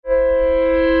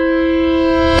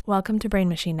Welcome to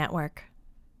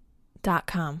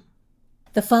BrainMachineNetwork.com.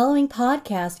 The following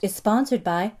podcast is sponsored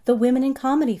by the Women in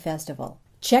Comedy Festival.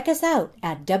 Check us out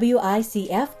at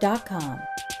WICF.com.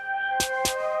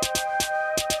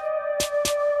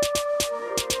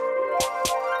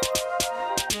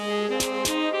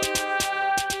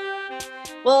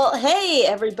 Well, hey,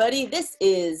 everybody. This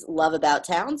is Love About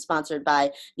Town, sponsored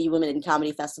by the Women in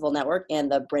Comedy Festival Network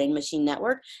and the Brain Machine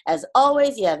Network. As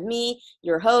always, you have me,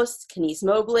 your host, Kenise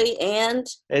Mobley, and...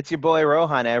 It's your boy,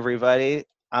 Rohan, everybody.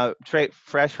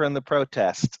 Fresh from the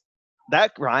protest.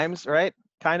 That rhymes, right?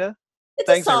 Kind of? It's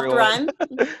Thanks, a soft everyone.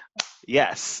 rhyme.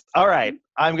 Yes. All right.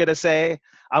 I'm going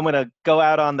to go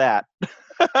out on that.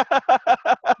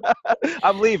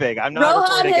 I'm leaving. I'm not Rohan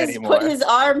recording has anymore. put his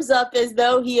arms up as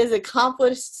though he has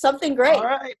accomplished something great. All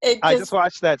right. I just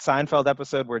watched that Seinfeld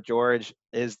episode where Jerry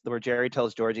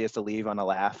tells George he has to leave on a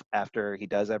laugh after he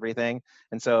does everything.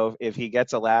 And so if he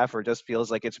gets a laugh or just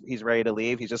feels like he's ready to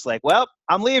leave, he's just like, well,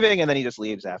 I'm leaving. And then he just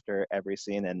leaves after every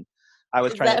scene. And I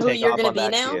was trying to take off on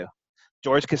that too.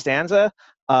 George Costanza?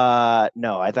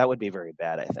 No, that would be very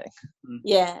bad, I think.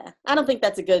 Yeah. I don't think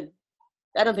that's a good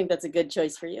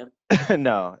choice for you.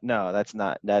 No, that's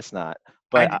not.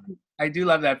 But I do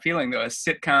love that feeling though. A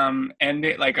sitcom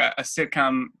ending, like a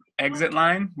sitcom exit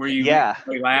line where you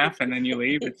really laugh and then you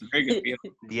leave. It's a very good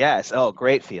feeling. Yes. Oh,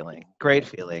 great feeling.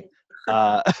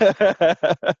 Yeah.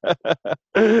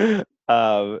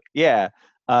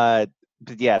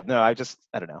 No, I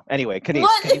don't know. Anyway, Kenise,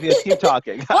 can you keep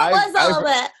talking? What was all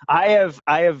that? I have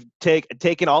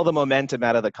taken all the momentum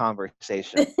out of the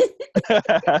conversation.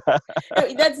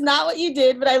 That's not what you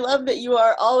did, but I love that you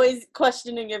are always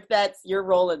questioning if that's your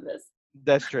role in this.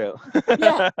 That's true.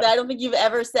 Yeah, I don't think you've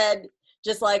ever said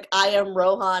just like I am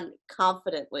Rohan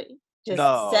confidently. Just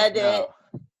said it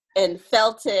and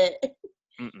felt it.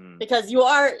 Mm-mm. Because you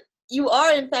are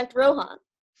in fact Rohan.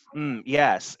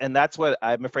 Yes, and that's what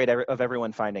I'm afraid of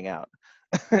everyone finding out.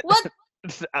 What?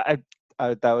 I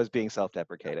that was being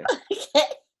self-deprecating. Okay.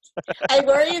 I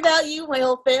worry about you. My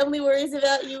whole family worries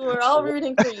about you. We're all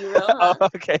rooting for you, Rohan. Oh,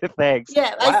 okay, thanks.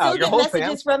 Yeah, wow, I still get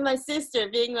messages from my sister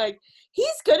being like,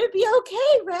 he's going to be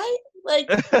okay, right? Like,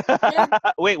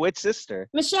 Wait, which sister?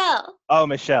 Michelle. Oh,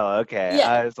 Michelle, okay. Yeah.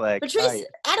 I was like... Patrice,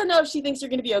 I don't know if she thinks you're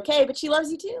going to be okay, but she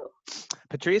loves you too.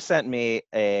 Patrice sent me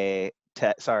a...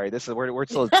 Sorry, we're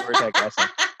still digressing.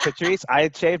 Patrice, I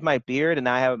had shaved my beard and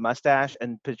now I have a mustache.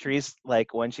 And Patrice,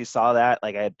 like when she saw that,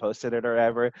 like I had posted it or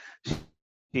whatever,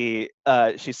 she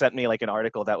sent me like an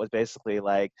article that was basically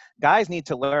like, guys need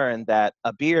to learn that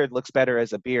a beard looks better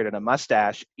as a beard, and a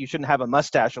mustache, you shouldn't have a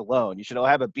mustache alone. You should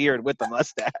have a beard with the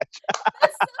mustache.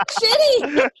 That's so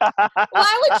shitty.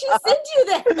 Why would she send you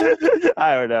that?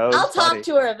 I don't know. I'll talk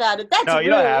to her about it. That's no, rude.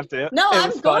 You don't have to. No,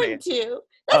 I'm going to.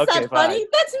 That's okay, not funny. fine.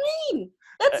 That's mean.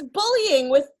 That's bullying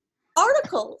with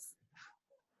articles.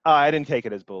 Oh, I didn't take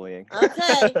it as bullying.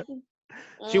 Okay.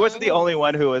 She wasn't the only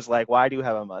one who was like, why do you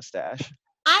have a mustache?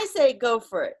 I say go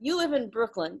for it. You live in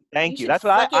Brooklyn. Thank you. That's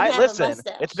what I listen.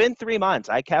 It's been 3 months.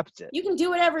 I kept it. You can do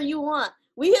whatever you want.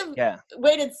 We have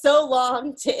waited so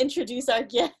long to introduce our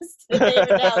guest. They are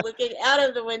now looking out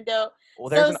of the window. Well,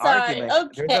 there's an argument.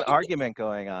 Okay. There's an argument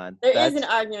going on. There is an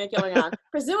argument going on,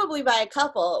 presumably by a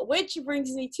couple, which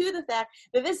brings me to the fact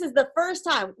that this is the first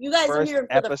time you guys are here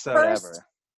for the first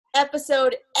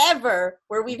episode ever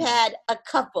where we've had a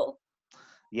couple.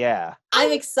 Yeah.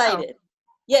 I'm excited.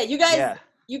 Yeah, you guys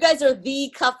are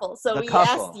the couple. So we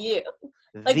asked you.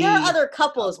 Like there are other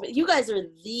couples, but you guys are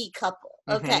the couple.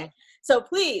 Okay. Mm-hmm. So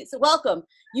please, welcome.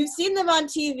 You've seen them on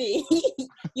TV.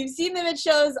 You've seen them at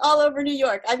shows all over New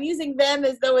York. I'm using them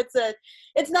as though it's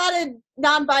not a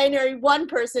non-binary one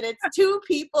person. It's two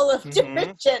people of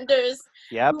different genders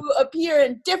who appear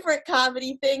in different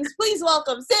comedy things. Please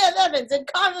welcome Sam Evans and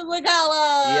Carmen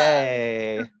Lagala.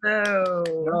 Yay.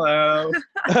 Hello.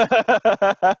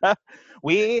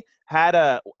 We had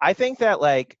I think that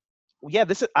like,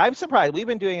 I'm surprised. We've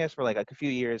been doing this for like a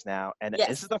few years now. And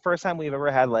this is the first time we've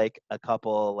ever had like a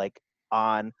couple like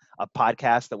on a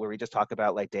podcast where we just talk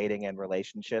about like dating and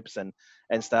relationships and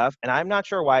stuff. And I'm not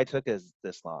sure why it took us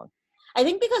this long. I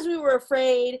think because we were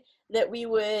afraid that we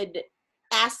would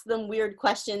ask them weird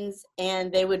questions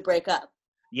and they would break up.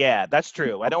 Yeah, that's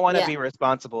true. I don't want to be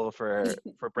responsible for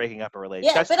breaking up a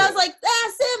relationship. Yeah, but I was like,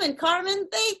 Sam and Carmen,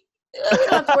 we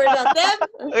don't have to worry about them.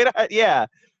 Yeah.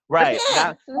 Right.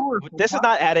 Yeah. This is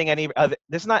not adding any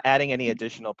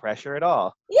additional pressure at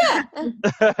all. Yeah. Come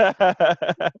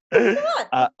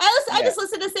on. I just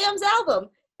listened to Sam's album.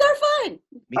 They're fine.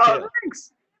 Me too.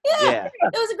 Thanks. Yeah. It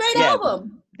was a great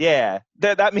album. Yeah,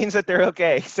 that means that they're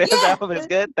okay. Sam's album is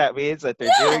good. That means that they're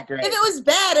doing great. If it was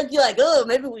bad, I'd be like, oh,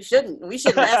 maybe we shouldn't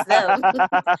ask them.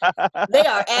 They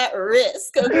are at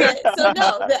risk. Okay, so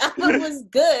no, the album was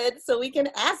good, so we can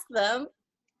ask them.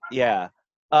 Yeah.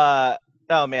 Oh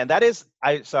man, that is.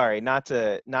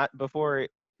 Not before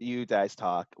you guys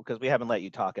talk, because we haven't let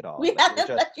you talk at all. We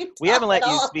haven't let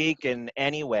you speak in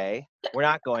any way. We're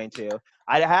not going to.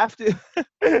 I'd have to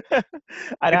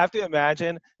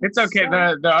imagine. It's okay.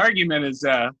 The argument is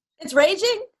it's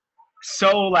raging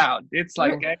so loud. It's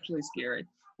like actually scary.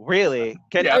 Really?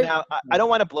 Now I don't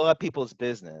want to blow up people's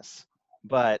business,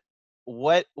 but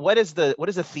what is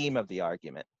the theme of the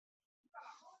argument?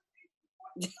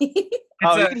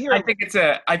 I think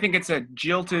it's a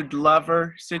jilted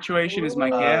lover situation. Is my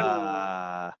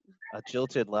guess. A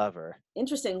jilted lover.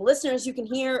 Interesting. Listeners, you can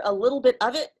hear a little bit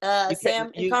of it.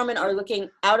 Sam and Carmen are looking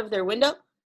out of their window.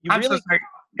 I'm so sorry.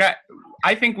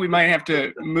 I think we might have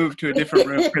to move to a different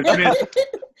room because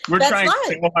we're trying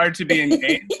so hard to be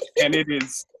engaged, and it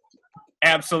is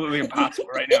absolutely impossible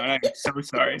right now. And I'm so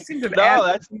sorry.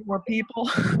 That's more people.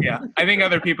 Yeah, I think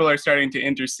other people are starting to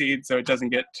intercede so it doesn't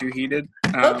get too heated.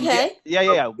 Okay.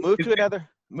 Yeah. Move to another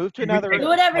room. Do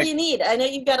whatever you need. I know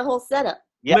you've got a whole setup.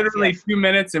 Literally a few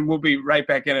minutes and we'll be right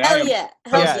back in it. Hell yeah.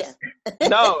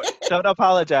 No, don't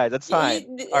apologize. It's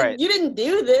fine. All right. You didn't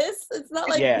do this. It's not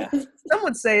like Some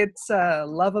would say it's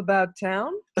Love About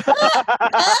Town.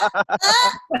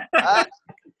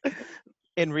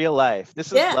 In real life.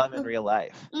 This is love in real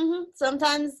life. Mm-hmm.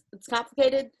 Sometimes it's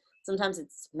complicated. Sometimes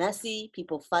it's messy.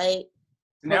 People fight.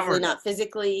 Hopefully not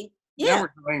physically. Yeah. Now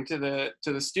we're going to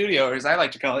the studio, or as I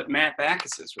like to call it, Matt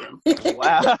Backus's room.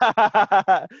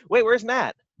 Wow. Wait, where's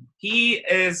Matt? He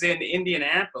is in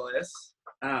Indianapolis.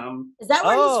 Is that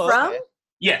where he's from? Okay.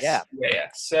 Yes. Yeah.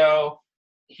 So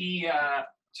he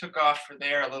took off for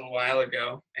there a little while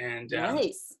ago, and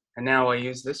nice. And now I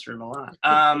use this room a lot.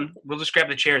 We'll just grab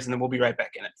the chairs, and then we'll be right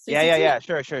back in it. Yeah.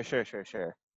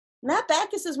 Sure. Matt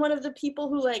Backus is one of the people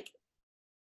who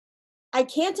I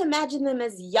can't imagine them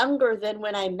as younger than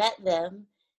when I met them.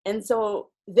 And so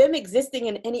them existing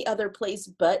in any other place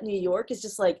but New York is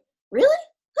just like, really?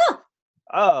 Huh.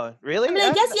 Oh, really? I mean,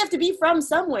 I guess you have to be from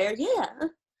somewhere. Yeah.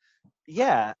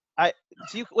 Yeah.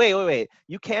 Wait.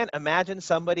 You can't imagine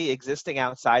somebody existing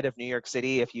outside of New York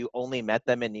City if you only met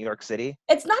them in New York City?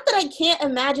 It's not that I can't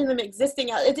imagine them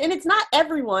existing and it's not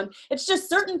everyone. It's just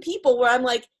certain people where I'm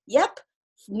like, yep,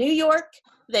 New York.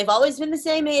 They've always been the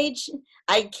same age.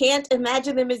 I can't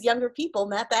imagine them as younger people.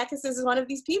 Matt Backus is one of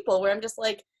these people where I'm just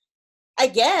like, I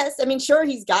guess. I mean, sure,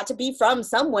 he's got to be from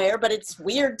somewhere, but it's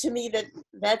weird to me that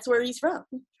that's where he's from.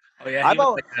 Oh, yeah. He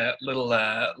was like a little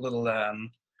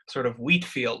sort of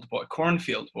wheatfield boy,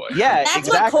 cornfield boy. Yeah, that's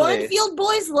exactly what cornfield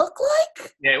boys look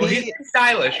like? Yeah, well, he's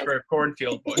stylish for a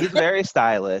cornfield boy. He's very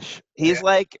stylish. He's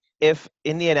like if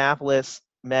Indianapolis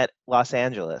met Los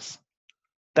Angeles.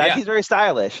 He's very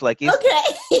stylish. Like he's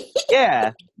okay.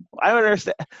 Yeah, I don't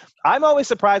understand. I'm always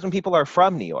surprised when people are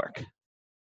from New York.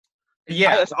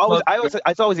 Yeah, it's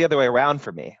always the other way around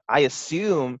for me. I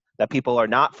assume that people are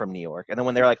not from New York, and then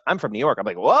when they're like, "I'm from New York," I'm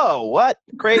like, "Whoa, what?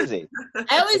 Crazy!"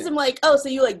 I always am like, "Oh, so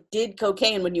you did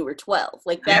cocaine when you were 12?"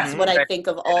 Like that's what I think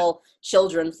of all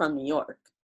children from New York.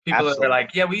 People that were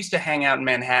like, "Yeah, we used to hang out in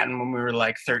Manhattan when we were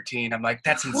 13." I'm like,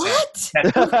 "That's insane." What?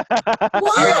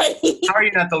 Why? How are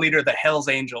you not the leader of the Hells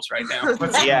Angels right now?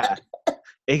 Yeah,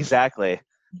 exactly.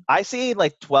 I see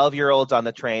 12-year-olds on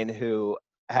the train who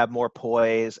have more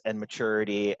poise and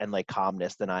maturity and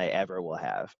calmness than I ever will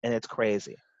have, and it's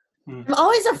crazy. I'm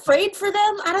always afraid for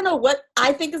them. I don't know what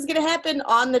I think is going to happen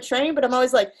on the train, but I'm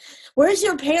always like, where's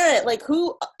your parent?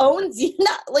 Who owns you?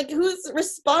 Not who's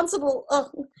responsible?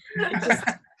 Oh,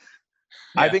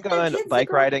 I've been going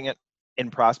bike riding in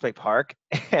Prospect Park,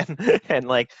 and there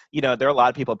are a lot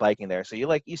of people biking there. So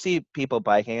you see people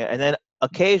biking, and then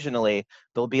occasionally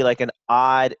there'll be an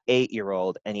odd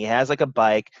 8-year-old, and he has a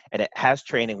bike, and it has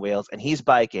training wheels, and he's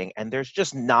biking, and there's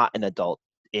just not an adult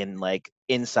in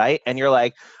sight, and you're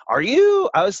like, are you?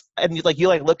 You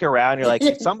look around, you're like,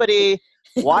 is somebody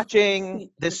watching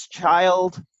this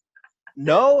child?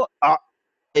 No.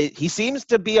 He seems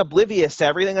to be oblivious to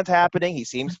everything that's happening. He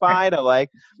seems fine. I'm like,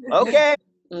 okay,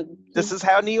 this is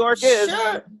how New York is.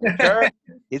 Sure.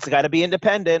 He's got to be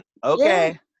independent.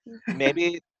 Okay. Yeah.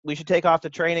 Maybe we should take off the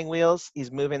training wheels.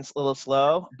 He's moving a little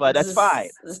slow, but that's fine.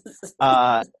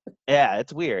 Yeah,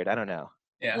 it's weird. I don't know.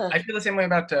 Yeah, I feel the same way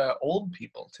about old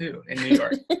people, too, in New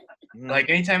York.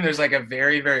 Anytime there's a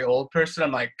very, very old person,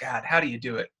 I'm like, God, how do you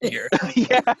do it here?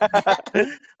 Yeah.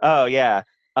 Oh, yeah.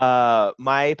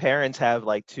 My parents have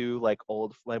like two like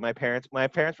old like my parents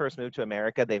first moved to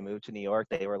America. They moved to New York.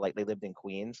 They lived in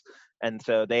Queens, and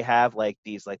so they have like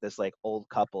this like old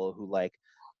couple who like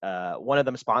one of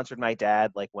them sponsored my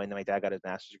dad like when my dad got his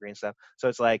master's degree and stuff. So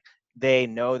it's like they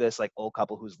know this like old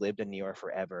couple who's lived in New York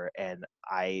forever, and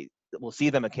I will see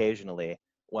them occasionally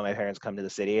when my parents come to the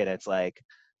city, and it's like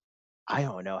I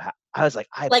don't know how. I was like,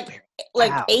 like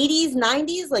 80s,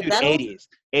 90s, like dude, that.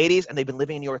 80s, and they've been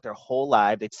living in New York their whole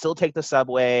life. They still take the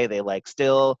subway. They like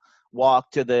still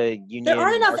walk to the Union. There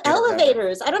aren't enough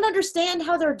elevators. I don't understand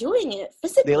how they're doing it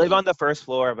physically. They live on the first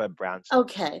floor of a brownstone.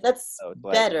 Okay, that's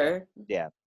better. Yeah,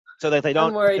 so that they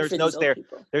don't. There's no stairs.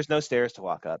 There's no stairs to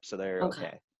walk up, so they're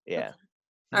okay. Yeah.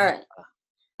 Okay. All right.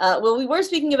 Well, we were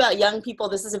speaking about young people.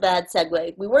 This is a bad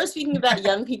segue. We were speaking about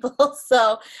young people,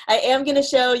 so I am going to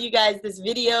show you guys this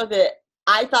video that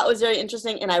I thought was very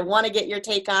interesting, and I want to get your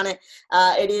take on it.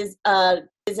 It is an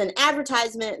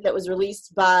advertisement that was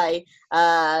released by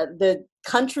the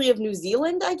country of New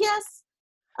Zealand, I guess.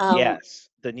 Yes,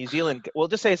 the New Zealand. We'll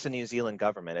just say it's the New Zealand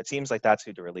government. It seems like that's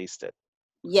who released it.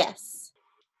 Yes.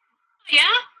 Yeah,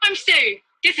 I'm Sue.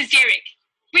 This is Derek.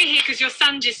 We're here because your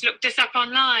son just looked us up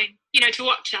online, to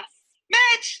watch us.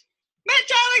 Matt,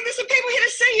 darling, there's some people here to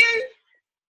see you.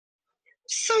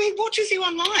 So he watches you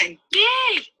online?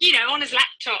 Yeah, on his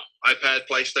laptop. iPad,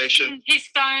 PlayStation. His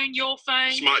phone, your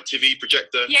phone. Smart TV,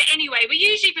 projector. Yeah, anyway, we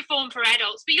usually perform for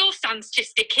adults, but your son's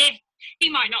just a kid. He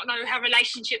might not know how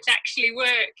relationships actually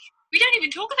work. We don't even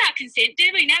talk about consent,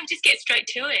 do we? Now we just get straight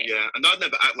to it. Yeah, and I'd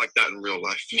never act like that in real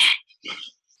life. Yeah.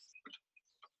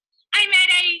 Hey,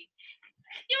 Maddie.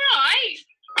 You're right.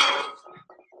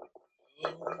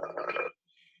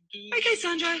 Okay,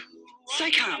 Sandro.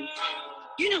 Stay calm.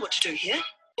 You know what to do here.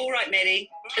 All right, Maddie.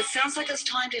 It sounds like it's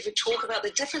time to have a talk about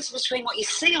the difference between what you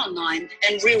see online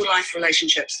and real-life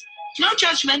relationships. No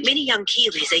judgment. Many young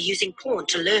Kiwis are using porn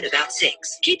to learn about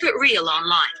sex. Keep it real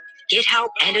online. Get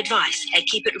help and advice at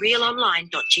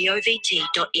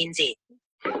keepitrealonline.govt.nz.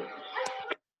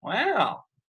 Wow.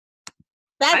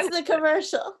 That's the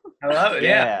commercial. I love it.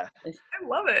 Yeah. I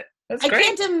love it. That's great. I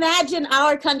can't imagine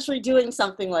our country doing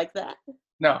something like that.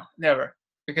 No, never.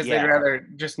 Because they'd rather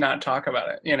just not talk about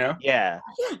it, Yeah. Yeah.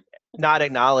 Not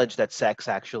acknowledge that sex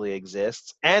actually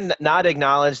exists, and not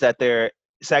acknowledge that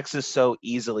sex is so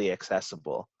easily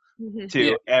accessible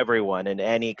to everyone in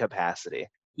any capacity.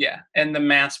 Yeah, and the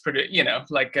mass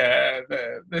like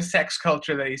the sex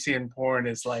culture that you see in porn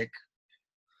is like,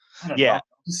 I don't know,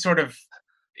 sort of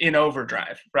in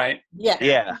overdrive, right?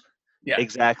 Yeah. Yeah.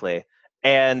 Exactly.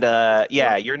 And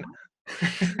you're.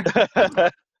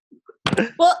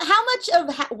 Well, how much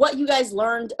of what you guys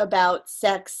learned about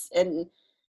sex and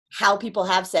how people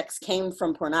have sex came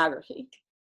from pornography?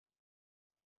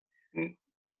 I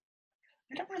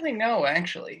don't really know,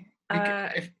 actually.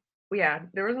 There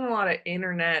wasn't a lot of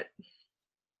internet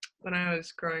when I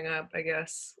was growing up, I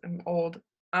guess. I'm old.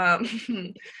 I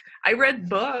read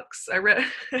books.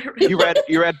 You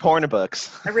read porn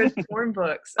books. I read porn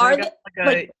books. Are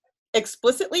they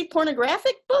explicitly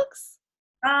pornographic books?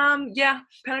 Yeah,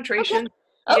 penetration.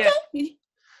 Okay.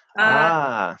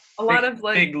 Yeah. A lot of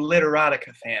like big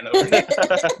literotica fan over here.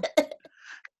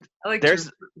 I like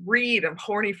to read. I'm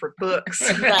horny for books.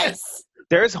 Nice.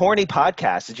 There's horny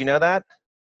podcasts. Did you know that?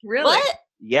 Really? What?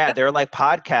 Yeah, they're like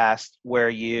podcasts where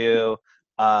you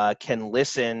can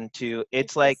listen to.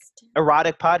 It's like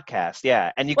erotic podcast.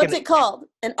 Yeah, and What's it called?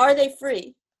 And are they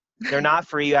free? They're not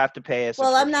free. You have to pay us.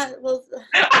 Well, I'm not. Well.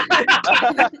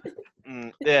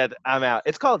 Yeah, I'm out.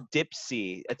 It's called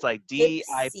Dipsea. It's like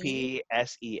DIPSEA.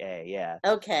 Yeah.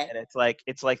 Okay. And it's like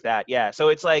that. Yeah. So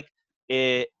it's like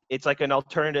it's like an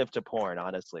alternative to porn.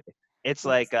 Honestly, it's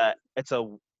like it's a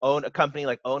company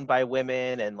like owned by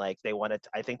women, and like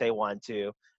I think they want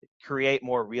to create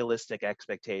more realistic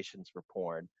expectations for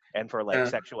porn and for like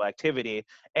sexual activity,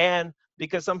 and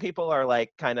because some people are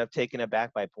like kind of taken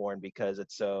aback by porn because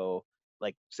it's so,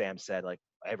 like Sam said, like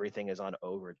everything is on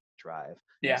overdrive.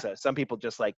 Yeah. So some people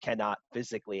just like cannot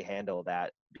physically handle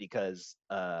that because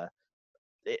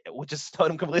which is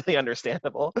completely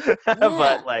understandable.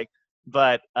 Yeah.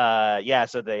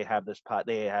 So they have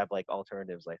they have like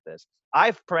alternatives like this.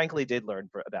 I frankly did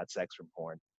learn about sex from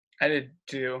porn. I did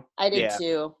too. I did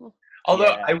too.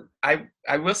 Although I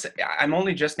will say, I'm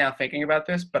only just now thinking about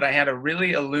this, but I had a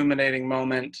really illuminating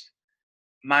moment.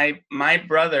 My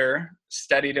brother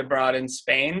studied abroad in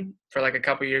Spain for like a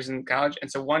couple years in college,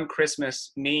 and so one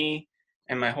Christmas, me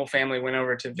and my whole family went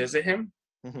over to visit him,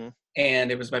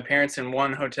 and it was my parents in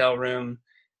one hotel room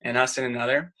and us in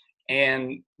another.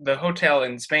 And the hotel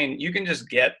in Spain, you can just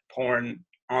get porn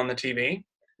on the TV.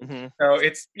 Mm-hmm. So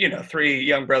it's, 3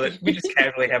 young brothers. We just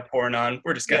casually have porn on.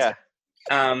 We're disgusting.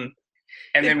 Yeah.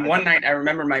 And then one night I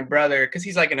remember my brother, because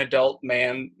he's like an adult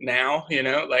man now,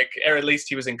 or at least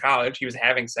he was in college. He was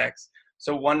having sex.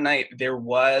 So one night it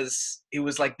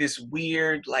was like this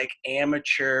weird, like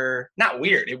amateur, not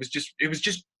weird. It was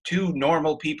just 2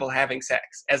 normal people having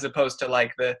sex, as opposed to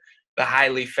like the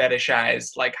highly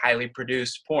fetishized, like highly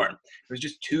produced porn. It was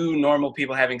just 2 normal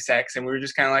people having sex. And we were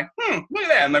just kind of like, look at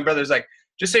that. And my brother's like,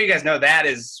 just so you guys know, that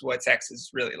is what sex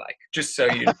is really like. Just so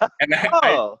you know. And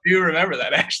I do remember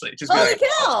that, actually. Just Holy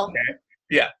cow. Okay.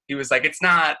 Yeah. He was like, it's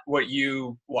not what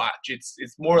you watch. It's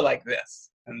more like this.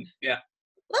 And yeah.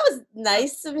 That was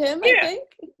nice of him, I think.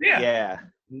 Yeah.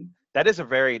 That is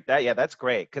that's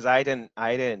great, because I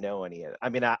didn't know any of it. I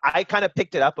mean, I kind of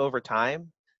picked it up over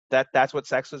time that's what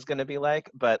sex was going to be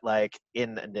like, but like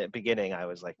in the beginning I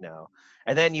was like, no.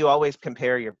 And then you always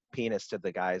compare your penis to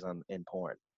the guys in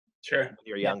porn. Sure. When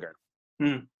you're younger.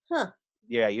 Huh.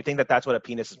 Yeah, you think that's what a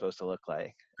penis is supposed to look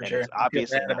like. For sure.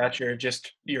 Obviously not about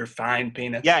your fine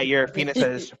penis. Yeah, your penis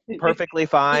is perfectly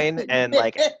fine and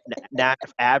like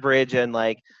average and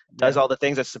like does all the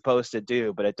things it's supposed to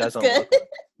do, but it doesn't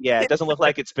it doesn't look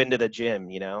like it's been to the gym,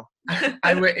 If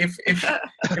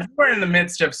we're in the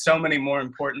midst of so many more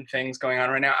important things going on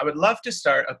right now, I would love to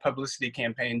start a publicity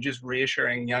campaign just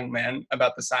reassuring young men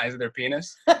about the size of their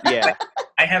penis. Yeah.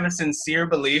 I have a sincere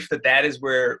belief that is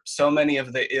where so many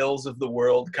of the ills of the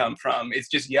world come from. It's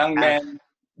just young men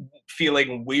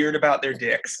feeling weird about their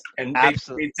dicks, and they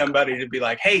need somebody to be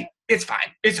like, hey, it's fine,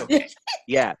 it's okay.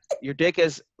 Yeah, your dick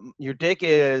is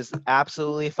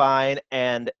absolutely fine,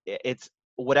 and it's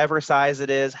whatever size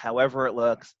it is, however it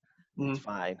looks, it's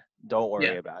fine. Don't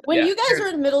worry about it. When you guys were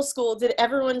in middle school, did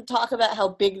everyone talk about how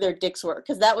big their dicks were?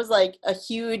 Because that was like a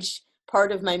huge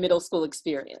part of my middle school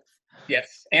experience.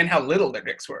 Yes, and how little their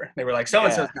dicks were. They were like,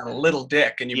 so-and-so's got a little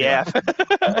dick. And you like,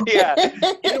 yeah.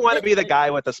 You didn't want to be the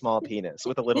guy with a small penis,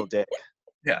 with a little dick.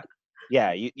 Yeah.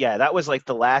 Yeah, that was like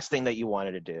the last thing that you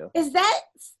wanted to do. Is that,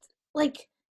 like,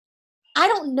 I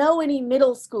don't know any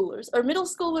middle schoolers. Are middle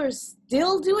schoolers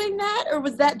still doing that? Or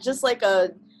was that just like a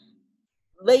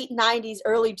late 90s,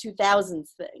 early 2000s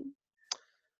thing?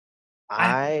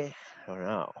 I don't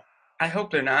know. I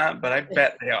hope they're not, but I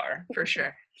bet they are, for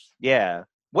sure. Yeah.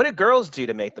 What did girls do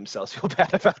to make themselves feel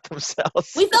bad about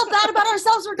themselves? We felt bad about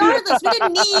ourselves regardless. We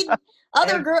didn't need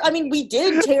other girls. I mean, we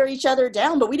did tear each other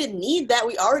down, but we didn't need that.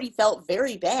 We already felt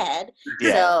very bad.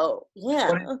 Yeah. So,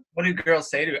 yeah. What did girls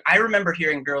say to it? I remember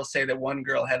hearing girls say that one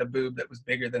girl had a boob that was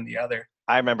bigger than the other.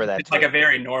 I remember that. It's like a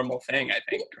very normal thing, I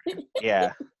think.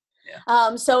 Yeah.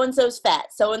 So-and-so's fat.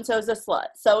 So-and-so's a slut.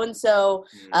 So-and-so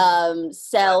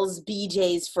sells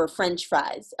BJ's for French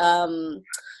fries.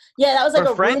 Yeah, that was like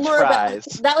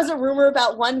that was a rumor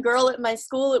about one girl at my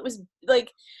school. It was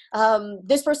like,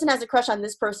 this person has a crush on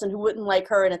this person who wouldn't like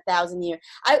her in 1,000 years.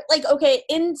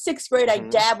 In 6th grade, I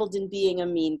dabbled in being a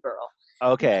mean girl.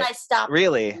 Okay. And I stopped.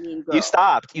 Really? Being a mean girl.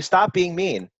 You stopped being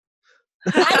mean.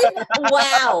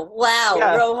 Wow,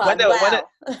 yeah. Rohan,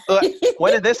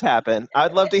 when did this happen?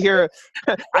 I'd love to hear.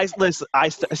 I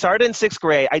started in 6th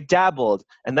grade. I dabbled,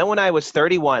 and then when I was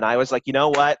 31, I was like, you know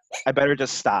what? I better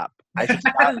just stop. I should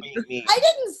stop being mean. I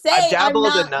didn't say I'm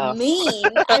not mean.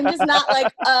 I'm just not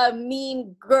like a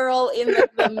mean girl in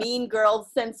the mean girl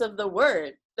sense of the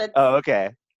word.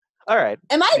 Okay. All right.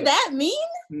 Am I that mean?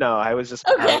 No, I was just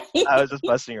I was just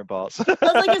busting your balls. I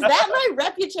was like, is that my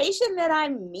reputation that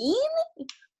I'm mean?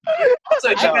 Also,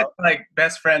 like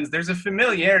best friends, there's a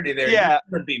familiarity there. Yeah.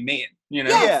 You would be mean,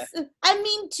 Yes. Yeah. I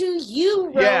mean to you,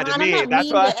 Rohan. Yeah, to me. I'm not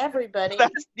mean to everybody.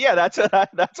 That's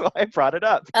why I brought it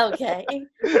up. Okay.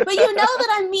 But you know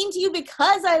that I'm mean to you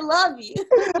because I love you.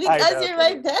 Because you're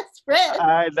my best friend.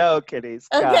 I know, kiddies.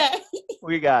 Okay.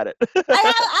 We got it.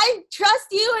 I trust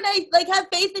you and I have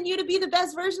faith in you to be the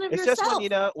best version of yourself. It's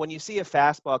just when you see a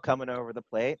fastball coming over the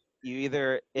plate,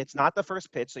 it's not the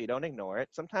first pitch, so you don't ignore it.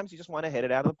 Sometimes you just want to hit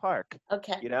it out of the park.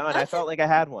 Okay. And I felt like I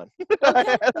had one.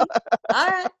 Okay. All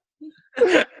right.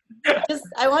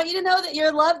 I want you to know that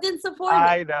you're loved and supported.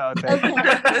 I know. Thank you.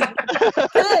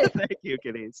 Good. Thank you,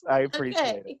 kiddies. I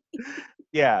appreciate it.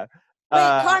 Yeah.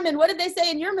 Wait, Carmen, what did they say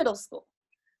in your middle school?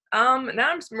 Now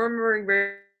I'm remembering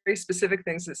very, very specific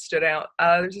things that stood out.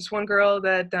 There's this one girl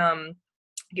that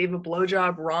gave a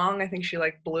blowjob wrong. I think she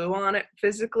blew on it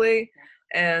physically,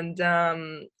 and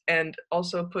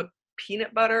also put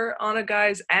peanut butter on a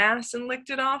guy's ass and licked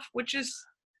it off, which is,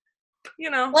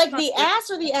 like the ass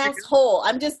or the asshole.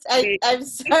 I'm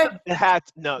sorry.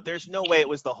 No, there's no way it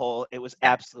was the hole. It was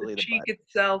absolutely the cheek butt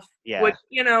itself. Yeah. Which,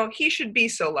 he should be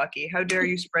so lucky. How dare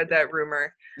you spread that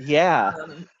rumor? Yeah.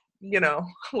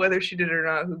 whether she did it or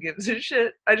not, who gives a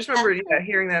shit? I just remember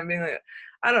hearing that and being like,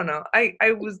 I don't know. I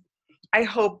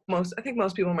think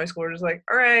most people in my school were just like,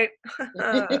 all right,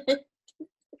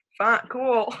 fine,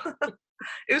 cool.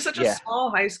 It was such a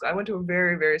small high school. I went to a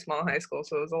very, very small high school,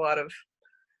 so it was a lot of,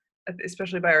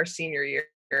 especially by our senior year,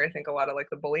 I think a lot of like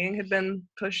the bullying had been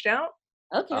pushed out.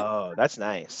 Okay. Oh, that's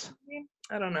nice.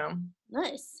 I don't know.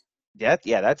 Nice. Yeah,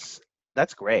 that's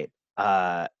great.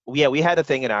 We had a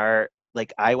thing in our,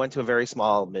 like, I went to a very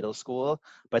small middle school,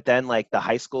 but then like the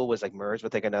high school was like merged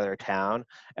with like another town,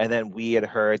 and then we had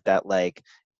heard that like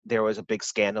there was a big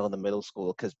scandal in the middle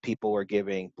school because people were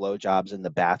giving blowjobs in the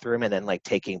bathroom and then like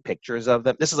taking pictures of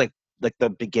them. This is like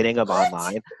the beginning of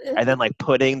online, and then like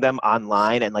putting them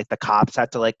online, and like the cops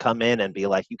had to like come in and be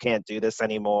like, you can't do this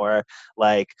anymore.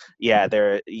 Like, yeah,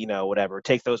 they're, whatever,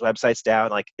 take those websites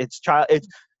down. Like it's child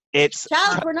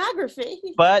pornography,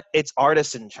 but it's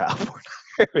artisan child pornography.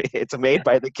 It's made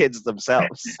by the kids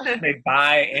themselves. Made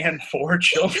by and for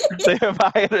children.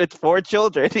 It's for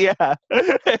children. Yeah,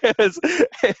 it's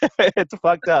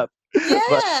fucked up.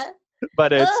 Yeah,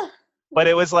 but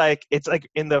it was like, it's like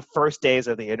in the first days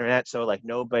of the internet, so like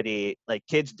nobody, like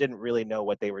kids didn't really know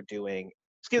what they were doing.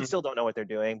 Kids still don't know what they're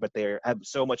doing, but they have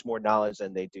so much more knowledge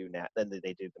than we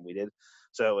did.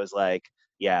 So it was like,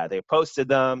 yeah, they posted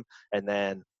them, and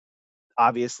then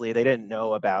obviously they didn't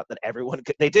know about that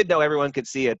they did know everyone could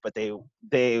see it, but they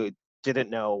didn't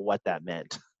know what that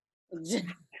meant.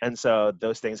 And so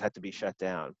those things had to be shut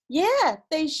down. Yeah,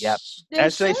 they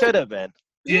should have been.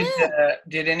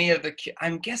 Did any of the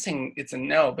I'm guessing it's a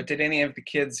no, but did any of the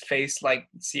kids face like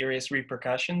serious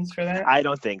repercussions for that? I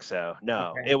don't think so.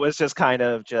 No. Okay. It was just kind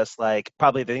of just like,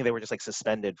 probably they were just like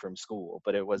suspended from school,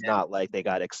 but it was not like they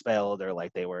got expelled or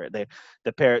like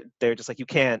they're just like, you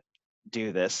can't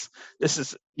do this.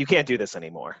 You can't do this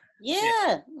anymore.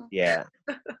 Yeah. Yeah.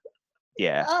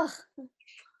 Yeah. Ugh.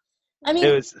 I mean,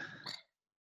 it was.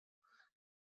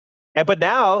 But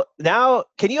now,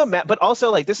 can you imagine? But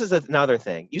also, like, this is another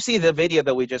thing. You see the video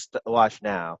that we just watched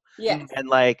now. Yeah. And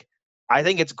like, I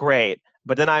think it's great.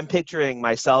 But then I'm picturing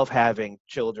myself having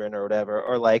children or whatever,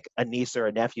 or like a niece or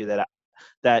a nephew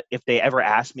that if they ever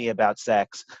ask me about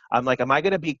sex, I'm like, am I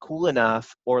going to be cool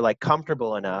enough or like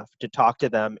comfortable enough to talk to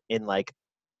them in like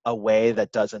a way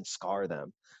that doesn't scar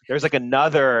them? There's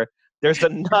another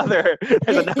thing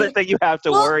you have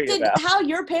to worry about. How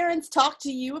your parents talk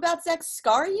to you about sex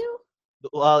scar you?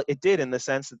 Well, it did, in the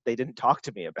sense that they didn't talk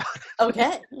to me about it.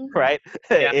 Okay. Right?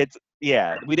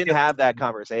 We didn't have that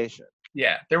conversation.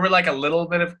 Yeah, there was a little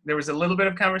bit of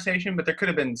conversation, but there could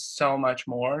have been so much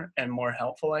more and more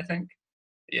helpful, I think.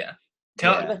 Yeah.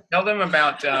 Tell them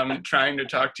about trying to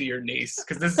talk to your niece,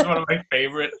 because this is one of my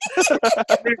favorites. It's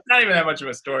not even that much of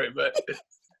a story, but...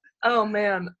 Oh,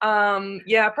 man.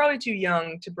 Yeah, probably too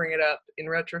young to bring it up in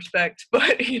retrospect,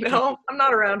 but, I'm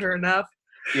not around her enough.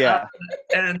 Yeah.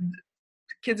 And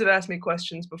kids have asked me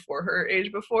questions before her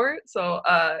age before. So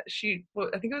I think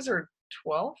it was her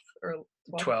 12th or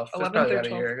 11th or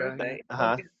 12th birthday.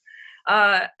 Uh-huh.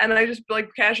 And I just like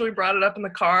casually brought it up in the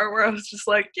car, where I was just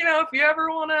like, if you ever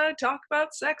want to talk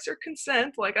about sex or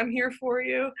consent, like, I'm here for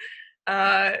you.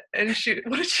 And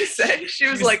what did she say? She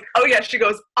was like, oh yeah, she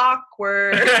goes,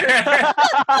 awkward.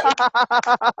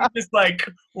 Just like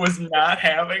was not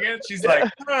having it. She's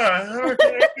like,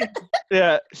 okay.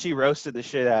 Yeah, she roasted the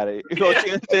shit out of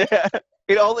it.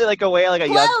 It only like a way like a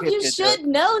young kid. You should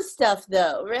know stuff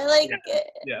though, right? Like,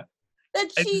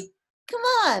 come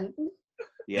on.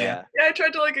 Yeah. Yeah, I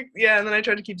tried to and then I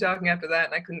tried to keep talking after that,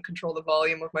 and I couldn't control the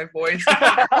volume of my voice.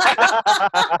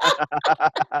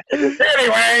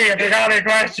 Anyway, if you got any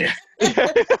questions.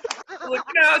 Like,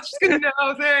 it's just gonna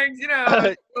know things,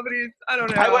 nobody's, I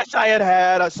don't know. I wish I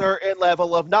had a certain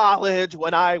level of knowledge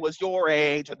when I was your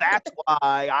age, and that's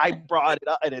why I brought it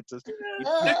up. And it's just, the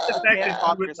fact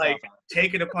that you would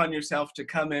take it upon yourself to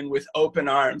come in with open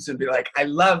arms and be like, I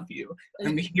love you,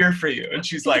 I'm here for you. And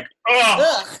she's like,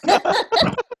 oh.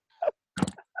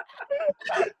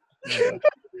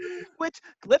 Which,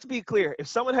 let's be clear, if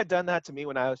someone had done that to me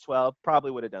when I was 12, probably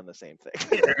would have done the same thing.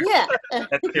 Yeah.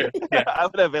 That's true. Yeah. I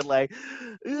would have been like,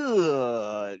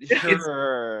 ugh,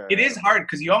 sure. It is hard,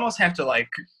 because you almost have to like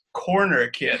corner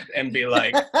a kid and be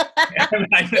like, that's a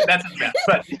bad,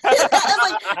 but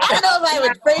I don't know if I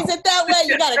would phrase it that way.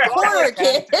 You got to corner a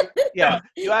kid. Yeah,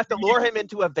 you have to lure him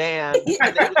into a van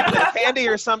and then with a candy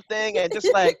or something, and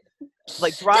just like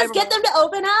drive. Just get them to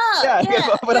open up.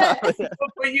 Yeah, open up.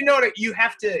 But you know what? You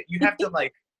have to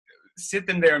like sit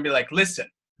them there and be like, listen,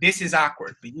 this is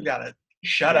awkward, but you gotta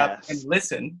shut up and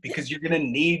listen, because you're gonna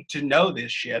need to know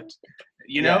this shit.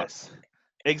 Yes,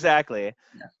 exactly.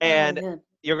 And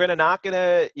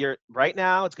you're right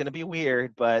now it's gonna be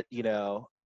weird, but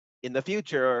in the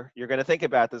future you're gonna think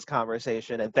about this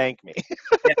conversation and thank me.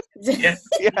 Yes.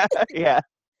 Yeah.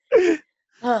 You're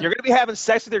gonna be having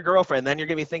sex with your girlfriend, then you're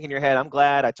gonna be thinking in your head, I'm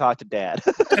glad I talked to Dad.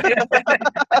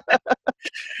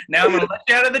 Now I'm gonna let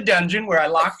you out of the dungeon where I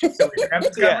locked you so we can have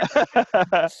this conversation.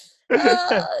 Oh,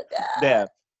 God. Yeah.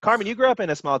 Carmen, you grew up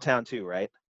in a small town too, right?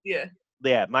 Yeah.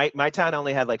 Yeah, my town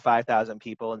only had like 5,000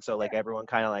 people, and so like everyone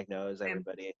kind of like knows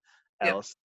everybody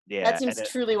else. Yeah, That seems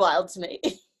truly wild to me.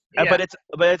 But it's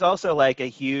also like a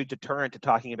huge deterrent to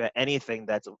talking about anything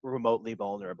that's remotely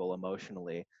vulnerable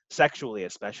emotionally, sexually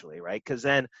especially, right? Because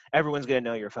then everyone's gonna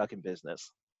know your fucking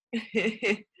business.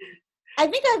 I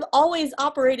think I've always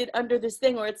operated under this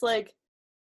thing where it's like,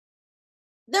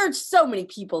 there's so many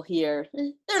people here.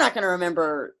 They're not gonna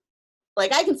remember.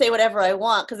 Like, I can say whatever I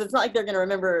want because it's not like they're gonna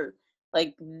remember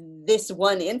like this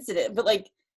one incident. But like,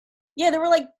 yeah, there were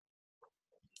like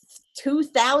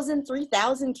 2,000,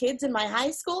 3,000 kids in my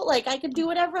high school. Like, I could do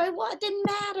whatever I want. It didn't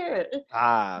matter.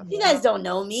 You guys don't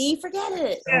know me. Forget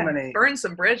it. So many. Burn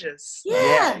some bridges.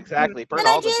 Yeah, exactly. Burn and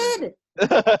all I the did.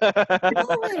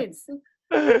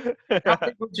 How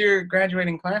big was your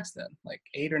graduating class then? Like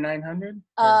 800 or 900?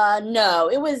 No,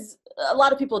 it was a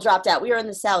lot of people dropped out. We were in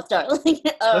the South, darling.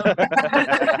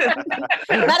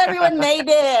 Not everyone made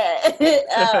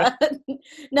it.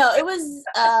 No, it was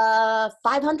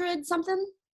 500 something.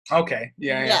 Okay.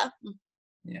 Yeah.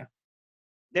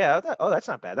 That's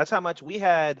not bad. That's how much we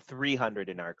had. 300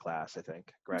 in our class, I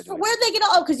think. Graduating. Where'd they get all?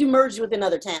 Oh, because you merged with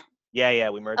another town. Yeah,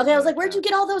 we merged. Okay, I was like, where'd you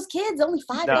get all those kids? Only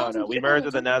 5,000. No, we merged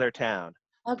with another town.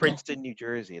 Okay. Princeton, New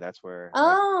Jersey. That's where.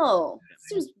 Oh,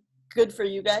 seems good for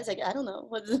you guys. I don't know.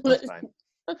 That's fine.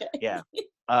 Okay. Yeah.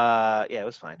 Yeah, it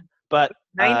was fine. But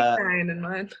 99 in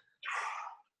mine.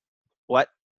 What?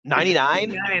 99?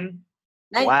 99.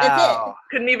 Wow. That's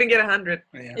Couldn't even get 100.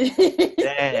 it.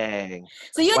 Dang.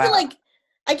 So you had to like,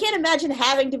 I can't imagine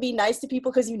having to be nice to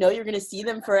people because you know you're going to see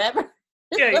them forever.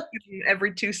 Yeah,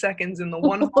 every 2 seconds in the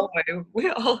one hallway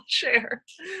we all share.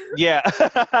 Yeah.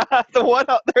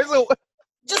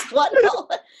 Just one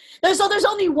hallway. There's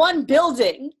only one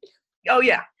building. Oh,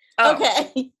 yeah.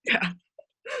 Okay. Yeah.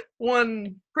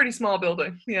 One pretty small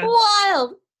building. Yeah.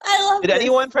 Wild. I love Did this.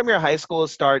 anyone from your high school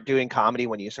start doing comedy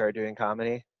when you started doing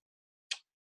comedy?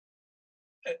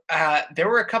 There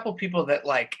were a couple people that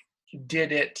like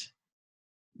did it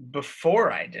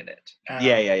before I did it.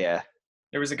 Yeah.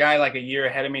 There was a guy like a year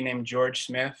ahead of me named George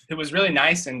Smith who was really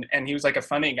nice and he was like a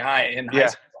funny guy in high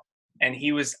school. And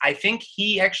I think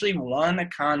he actually won a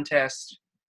contest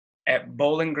at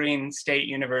Bowling Green State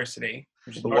University,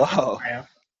 which is North Ohio,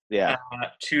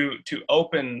 to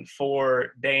open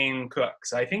for Dane Cook.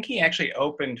 So I think he actually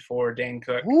opened for Dane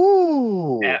Cook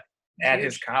at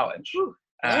his college.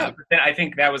 But then I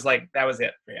think that was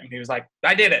it for him. He was like,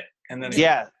 I did it. And then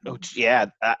I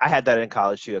had that in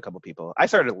college too. A couple people. I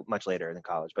started much later in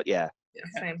college, but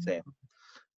same.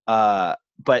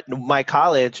 But my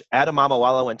college, Adam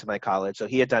Mamawala went to my college, so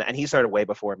he had done, and he started way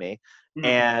before me. Mm-hmm.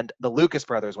 And the Lucas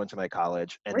brothers went to my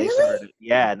college, and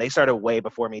they started way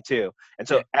before me too. And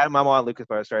so Adam Mamawala and Lucas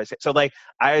brothers started. So like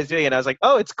I was doing it, and I was like,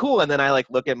 oh, it's cool. And then I like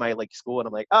look at my like school, and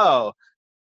I'm like, oh.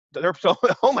 They're so,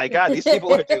 oh my God, these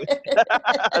people are doing it.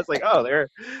 I was like, oh, they're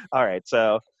all right.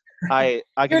 So I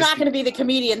you're not going to be the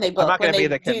comedian they book. I'm not going to be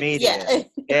the comedian.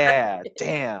 Yeah,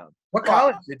 damn. What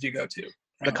college did you go to?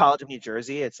 The College of New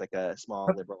Jersey. It's like a small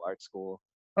liberal arts school.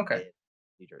 Okay.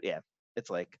 New Jersey. Yeah, it's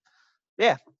like,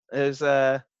 it was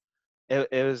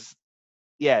nice.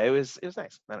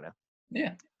 I don't know.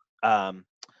 Yeah.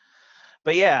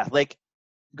 But yeah, like.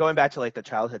 Going back to like the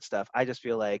childhood stuff, I just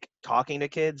feel like talking to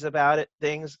kids about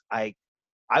things, I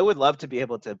would love to be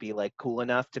able to be like cool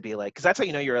enough to be like, because that's how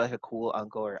you know you're like a cool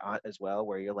uncle or aunt as well,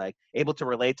 where you're like able to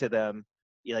relate to them,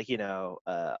 like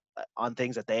on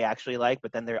things that they actually like,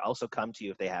 but then they also come to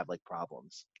you if they have like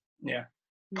problems. Yeah,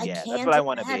 that's what I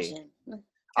want to be.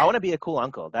 I want to be a cool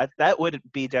uncle. That would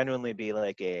be genuinely be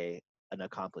like an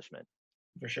accomplishment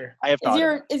for sure. I have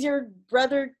thought. Is your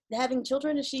brother having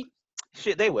children? Is she?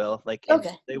 They will. Like,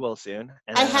 okay. They will soon.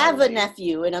 And I have a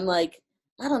nephew, and I'm like,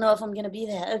 I don't know if I'm going to be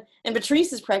that. And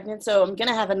Patrice is pregnant, so I'm going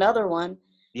to have another one.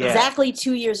 Yeah. Exactly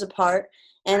 2 years apart.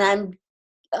 And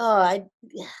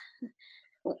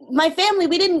my family,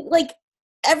 we didn't, like,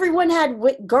 everyone had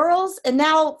girls, and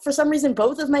now, for some reason,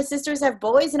 both of my sisters have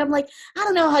boys. And I'm like, I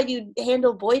don't know how you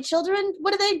handle boy children.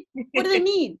 What do they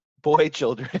need? Boy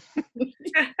children.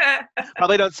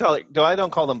 Probably don't tell. I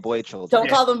don't call them boy children. Don't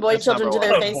call them boy children to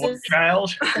their faces.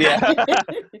 Child. Yeah.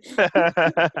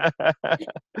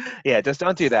 Yeah. Just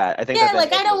don't do that. I think. Yeah,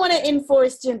 like I don't want to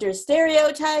enforce gender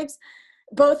stereotypes.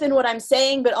 both in what I'm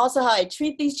saying, but also how I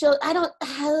treat these children.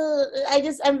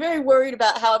 I'm very worried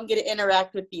about how I'm going to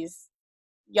interact with these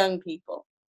young people.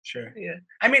 Sure. Yeah.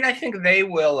 I mean, I think they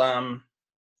will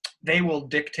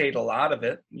dictate a lot of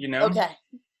it, you know? Okay.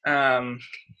 I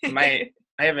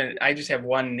just have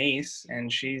one niece,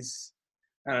 and she's,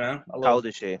 I don't know. How old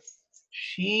is she?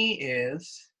 She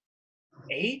is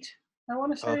 8, I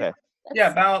want to say. Okay.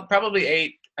 Yeah, about probably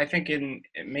 8. I think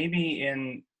maybe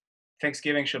in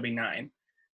Thanksgiving she'll be 9.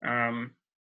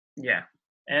 Yeah.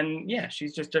 And yeah,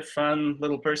 she's just a fun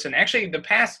little person. Actually, the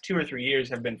past 2 or 3 years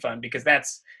have been fun because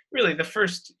that's really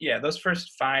those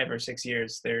first 5 or 6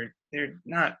 years, they're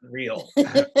not real.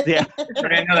 Yeah.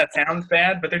 I know that sounds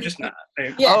bad, but they're just not.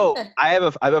 Yeah. Oh, I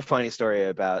have a funny story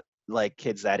about like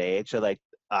kids that age. So like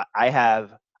I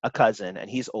have a cousin, and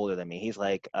he's older than me. He's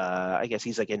like I guess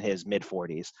he's like in his mid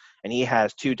 40s, and he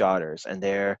has 2 daughters, and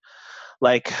they're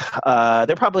like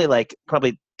they're probably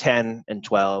 10 and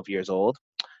 12 years old.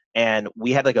 And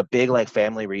we had like a big like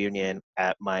family reunion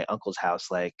at my uncle's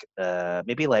house like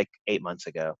maybe like 8 months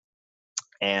ago.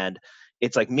 And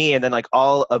it's like me and then like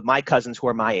all of my cousins who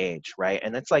are my age, right?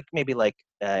 And it's like maybe like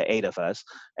 8 of us.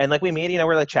 And like we meet,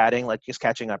 we're like chatting, like just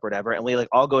catching up or whatever. And we like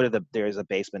all go to there's a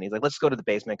basement. He's like, let's go to the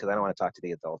basement because I don't want to talk to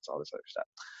the adults, all this other stuff.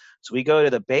 So we go to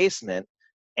the basement,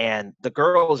 and the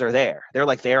girls are there. They're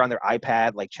like there on their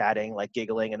iPad, like chatting, like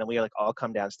giggling. And then we like all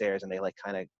come downstairs, and they like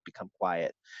kind of become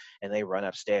quiet, and they run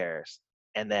upstairs.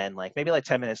 And then like maybe like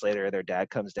 10 minutes later, their dad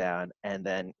comes down, and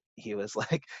then he was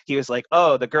like,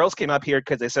 oh, the girls came up here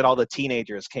because they said all the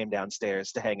teenagers came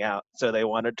downstairs to hang out, so they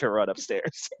wanted to run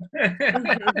upstairs.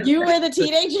 You were the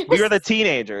teenagers? We were the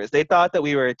teenagers. They thought that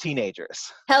we were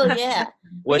teenagers. Hell yeah.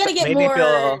 We got to get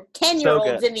more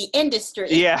 10-year-olds in the industry.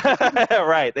 Yeah,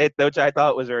 right. Which I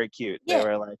thought was very cute. Yeah. They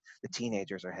were like, the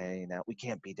teenagers are hanging out. We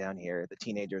can't be down here. The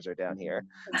teenagers are down here,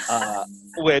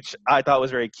 which I thought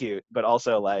was very cute, but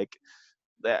also like,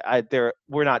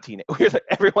 we're not teenagers.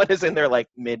 Everyone is in their like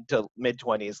mid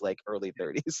 20s, like early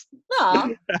 30s. Aw.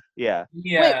 Yeah.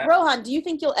 Wait, Rohan, do you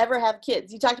think you'll ever have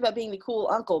kids? You talked about being the cool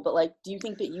uncle, but like, do you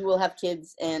think that you will have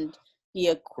kids and be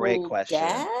a cool Great question.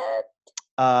 dad?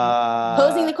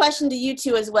 Posing the question to you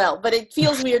two as well, but it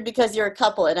feels weird because you're a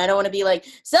couple, and I don't want to be like,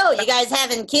 so you guys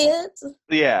having kids?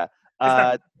 Yeah.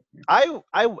 I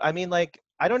mean, like,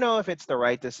 I don't know if it's the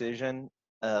right decision.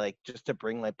 Like just to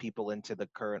bring like people into the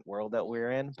current world that we're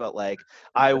in, but like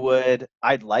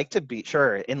I'd like to be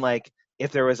sure in like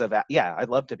if there was I'd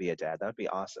love to be a dad. That'd be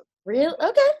awesome. Real?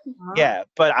 Okay. Yeah,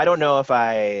 but I don't know if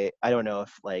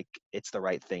like it's the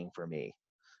right thing for me,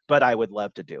 but I would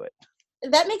love to do it.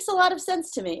 That makes a lot of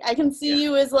sense to me. I can see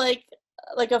you as like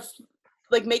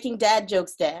making dad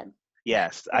jokes, dad.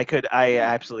 Yes, I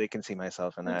absolutely can see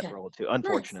myself in that role too,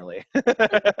 unfortunately.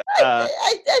 I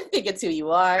think it's who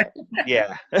you are.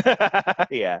 Yeah.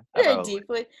 Yeah. Very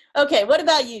deeply. Okay, what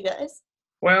about you guys?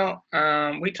 Well,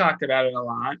 we talked about it a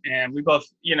lot, and we both,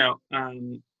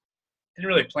 didn't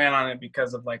really plan on it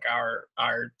because of like our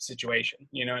situation,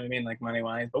 you know what I mean? Like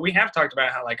money-wise. But we have talked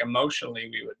about how like emotionally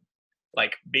we would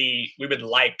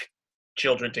like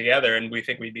children together, and we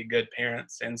think we'd be good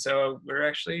parents, and so we're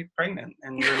actually pregnant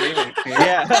and we're leaving.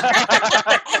 Yeah.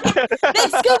 Big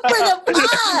scoop for the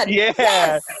pod. Yeah.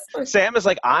 Yes. Sam is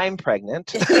like, I'm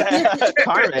pregnant.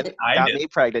 Carmen got me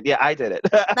pregnant. Yeah, I did it.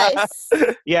 Nice.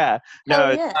 Yeah.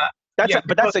 No. Yeah.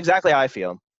 That's exactly how I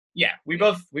feel. Yeah, we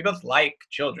both like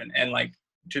children, and like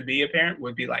to be a parent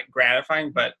would be like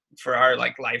gratifying, but for our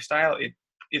like lifestyle,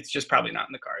 it's just probably not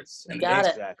in the cards. And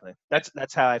exactly.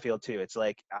 That's how I feel too. It's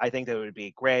like, I think that it would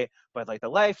be great, but like the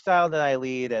lifestyle that I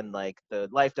lead and like the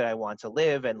life that I want to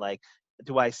live, and like,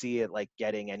 do I see it like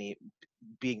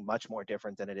being much more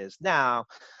different than it is now?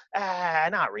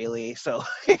 Not really. So,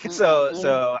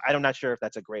 so I'm not sure if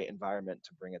that's a great environment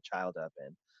to bring a child up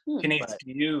in. Kenise,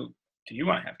 do you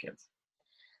want to have kids?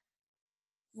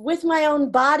 With my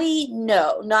own body,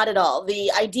 no, not at all.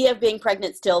 The idea of being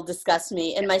pregnant still disgusts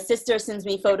me. And my sister sends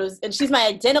me photos, and she's my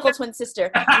identical twin sister.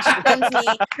 And she sends me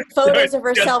photos of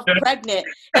herself pregnant.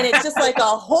 And it's just like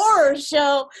a horror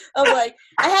show of like,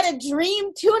 I had a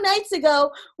dream 2 nights ago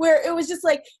where it was just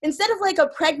like, instead of like a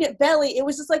pregnant belly, it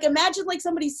was just like, imagine like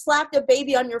somebody slapped a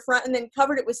baby on your front and then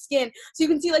covered it with skin. So you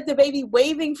can see like the baby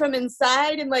waving from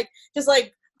inside and like, just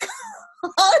like,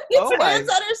 its hands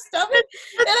on her stomach,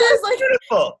 and I was like,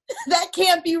 beautiful. That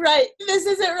can't be right. This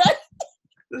isn't right.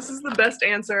 This is the best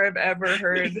answer I've ever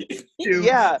heard.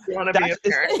 Want to be a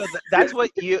parent. That's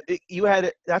what you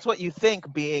had. That's what you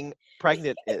think being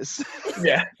pregnant is.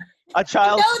 Yeah. A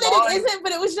child. No, that it isn't,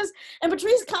 but it was just, and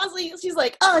Patrice constantly, she's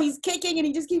like, oh, he's kicking and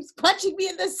he just keeps punching me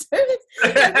in the cervix.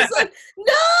 And I'm just like,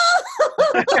 no!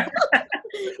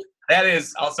 that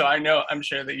is also, I'm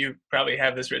sure that you probably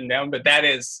have this written down, but that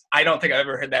is, I don't think I've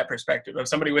ever heard that perspective of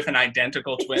somebody with an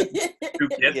identical twin who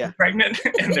gets pregnant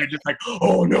and they're just like,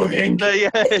 oh no, thank you.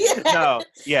 No,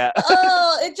 yeah.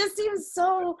 Oh, it just seems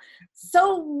so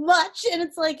much, and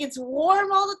it's like it's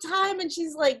warm all the time, and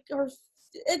she's like,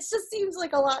 it just seems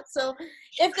like a lot. So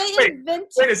if they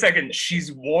wait a second,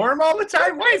 she's warm all the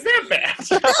time? Why is that bad?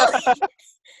 No,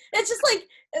 it's just like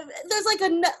there's like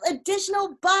an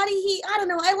additional body heat. I don't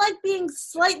know. I like being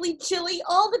slightly chilly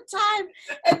all the time,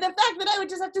 and the fact that I would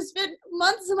just have to spend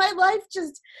months of my life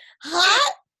just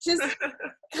hot, just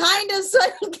kind of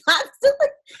sweating constantly.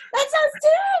 That sounds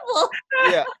terrible.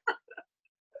 Yeah.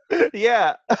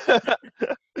 Yeah.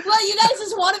 Well, you guys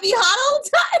just want to be hot all the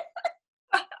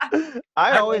time?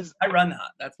 I run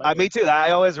hot. That's me too.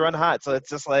 I always run hot, so it's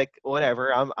just like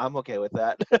whatever. I'm okay with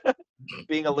that.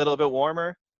 Being a little bit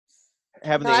warmer.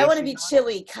 I want to be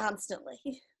chilly constantly.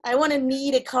 I want to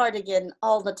need a cardigan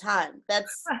all the time.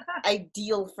 That's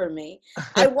ideal for me.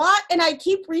 I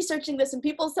keep researching this, and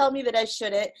people tell me that I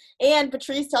shouldn't, and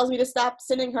Patrice tells me to stop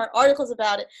sending her articles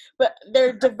about it, but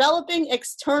they're developing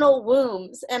external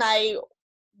wombs, and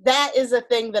that is a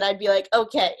thing that I'd be like,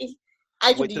 okay,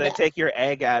 I can do that. They take your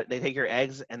egg out, they take your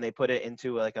eggs and they put it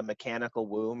into like a mechanical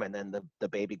womb, and then the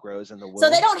baby grows in the womb. So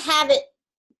they don't have it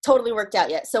totally worked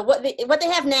out yet. So what they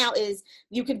have now is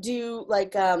you could do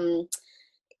like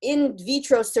in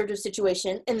vitro sort of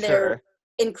situation, and they're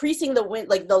increasing the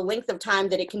length of time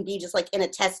that it can be just like in a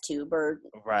test tube or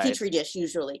petri dish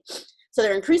usually. So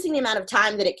they're increasing the amount of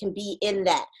time that it can be in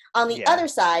that. On the other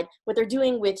side, what they're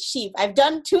doing with sheep, I've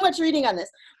done too much reading on this.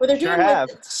 What they're doing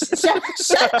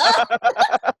shut up.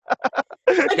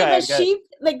 Like if a sheep,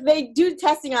 like they do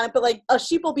testing on it, but like a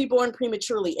sheep will be born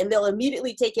prematurely, and they'll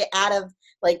immediately take it out of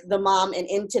like the mom and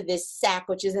into this sac,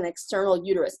 which is an external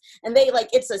uterus. And they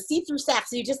it's a see-through sac,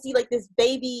 so you just see like this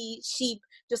baby sheep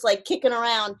just like kicking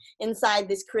around inside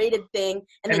this created thing,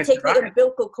 and they take the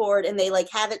umbilical cord and they like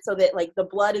have it so that like the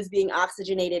blood is being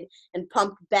oxygenated and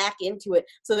pumped back into it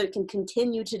so that it can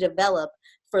continue to develop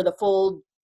for the full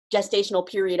gestational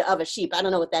period of a sheep. I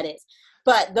don't know what that is,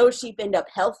 but those sheep end up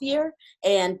healthier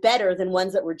and better than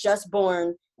ones that were just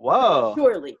born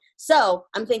purely. So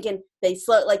I'm thinking they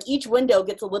slow, like each window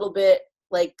gets a little bit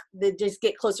like they just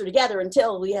get closer together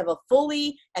until we have a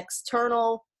fully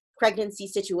external pregnancy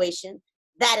situation.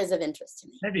 That is of interest to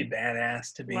me. That'd be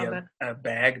badass to be a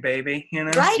bag baby, you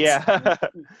know? Right? Yeah.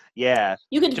 Yeah.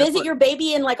 You could visit your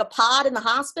baby in like a pod in the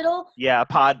hospital. Yeah, a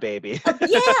pod baby.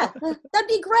 Yeah, that'd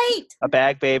be great. A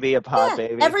bag baby, a pod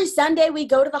baby. Every Sunday we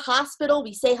go to the hospital.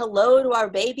 We say hello to our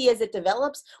baby as it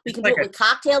develops. We can do it with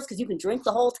cocktails because you can drink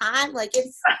the whole time. Like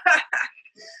it's...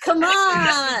 Come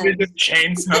on. You're just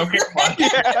chain smoking. Look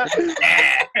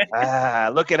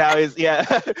at how he's, you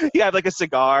have like a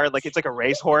cigar, like it's like a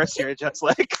racehorse. You're just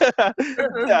like,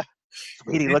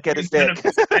 sweetie, look at his dick.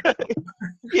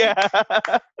 Yeah.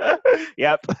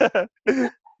 Yep.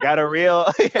 Got a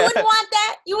real. You wouldn't want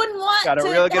that. You wouldn't want. Got a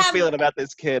real good feeling about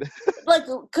this kid. Like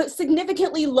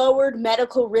significantly lowered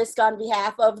medical risk on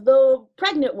behalf of the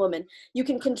pregnant woman. You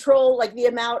can control like the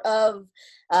amount of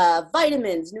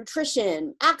vitamins,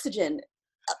 nutrition, oxygen.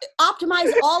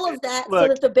 Optimize all of that so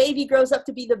that the baby grows up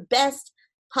to be the best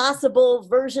possible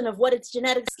version of what its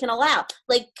genetics can allow.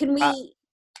 Like, can we?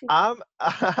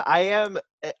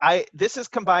 This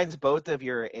combines both of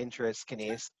your interests,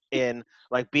 Kenise, in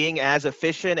like being as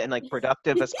efficient and like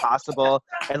productive as possible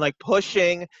and like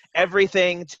pushing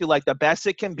everything to like the best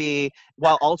it can be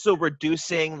while also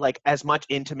reducing like as much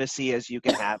intimacy as you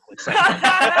can have with someone.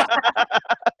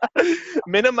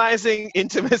 Minimizing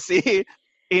intimacy,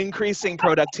 increasing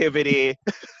productivity.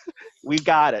 We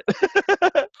got it.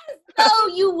 No,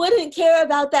 you wouldn't care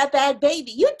about that bad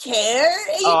baby. You'd care.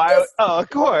 Of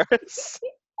course.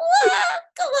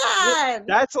 Come on.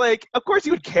 That's like, of course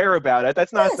you would care about it.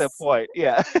 That's not the point.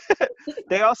 Yeah.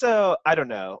 They also, I don't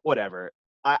know, whatever.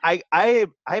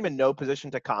 I'm in no position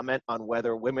to comment on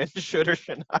whether women should or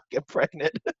should not get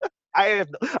pregnant.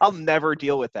 I'll never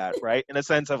deal with that, right? In a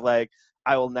sense of like,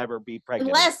 I will never be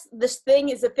pregnant. Unless this thing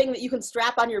is a thing that you can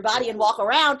strap on your body and walk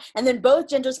around, and then both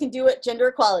genders can do it, gender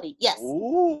equality. Yes.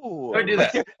 Ooh. I would do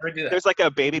that. There's like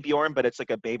a baby Bjorn, but it's like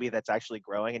a baby that's actually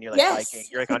growing, and you're like biking.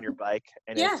 You're like on your bike.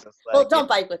 And it's just like, well, don't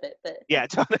bike with it. But. Yeah.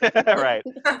 Right.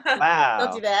 Wow.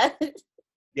 Don't do that.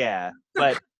 Yeah.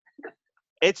 But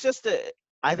it's just,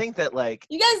 I think that like.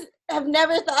 You guys have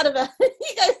never thought about it.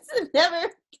 You guys have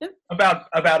never.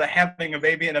 About having a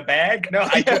baby in a bag? No,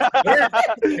 I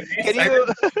Can you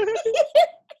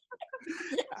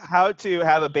how to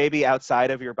have a baby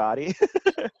outside of your body?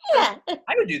 Yeah.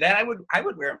 I would do that. I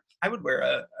would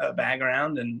wear a bag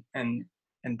around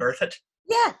and birth it.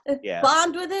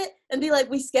 bond with it and be like,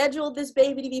 we scheduled this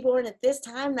baby to be born at this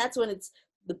time. That's when it's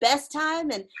the best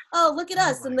time. And look at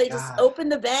us. And they just open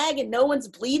the bag and no one's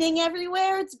bleeding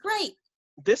everywhere. It's great.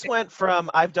 This went from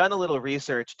I've done a little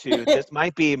research to this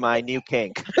might be my new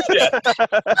kink. I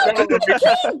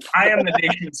am the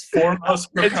nation's foremost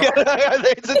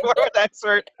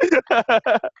expert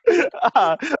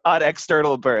on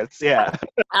external births. Yeah.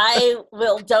 I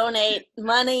will donate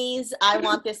monies. I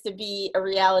want this to be a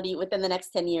reality within the next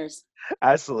 10 years.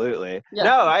 Absolutely. Yeah.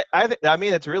 No, I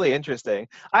mean, it's really interesting.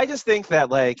 I just think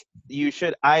that like you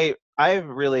should, I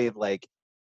really like,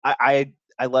 I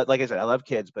love, like I said, I love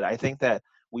kids, but I think that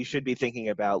we should be thinking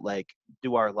about like,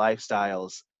 do our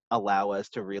lifestyles allow us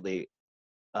to really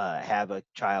have a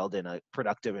child in a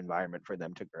productive environment for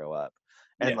them to grow up?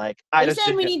 And like, are you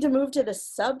saying we need to move to the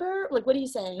suburb? Like, what are you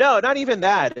saying? No, not even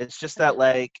that. It's just that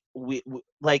like we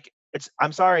like it's.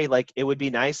 I'm sorry. Like, it would be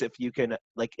nice if you can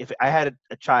like if I had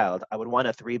a child, I would want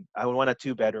a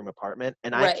 2-bedroom apartment,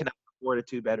 and I cannot afford a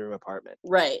 2-bedroom apartment.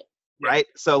 Right.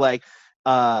 So like,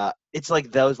 it's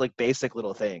like those like basic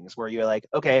little things where you're like,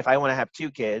 okay, if I want to have 2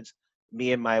 kids,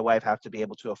 me and my wife have to be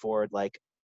able to afford like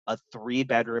a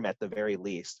 3-bedroom at the very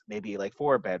least, maybe like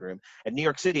 4-bedroom. In New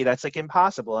York City, that's like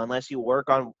impossible unless you're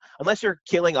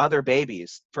killing other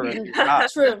babies for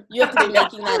True. You have to be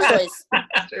making that choice.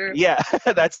 Yeah,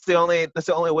 that's the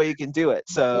only way you can do it.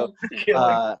 So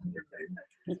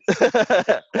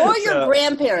or your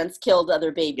grandparents killed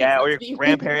other babies. Yeah, or your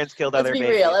grandparents killed other babies.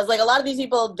 Let's be real. It's like a lot of these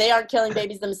people, they aren't killing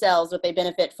babies themselves, but they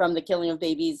benefit from the killing of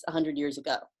babies 100 years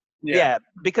ago. Yeah,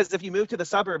 because if you move to the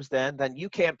suburbs, then you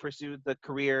can't pursue the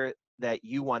career that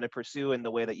you want to pursue in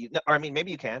the way that you. Or I mean, maybe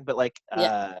you can, but like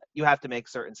you have to make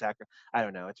certain sacrifices. I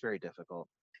don't know. It's very difficult.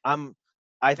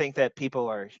 I think that people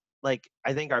are like,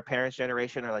 I think our parents'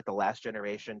 generation are like the last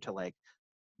generation to like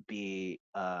be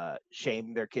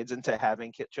shame their kids into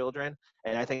having children,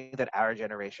 and I think that our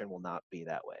generation will not be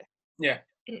that way. Yeah,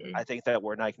 I think that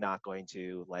we're like not going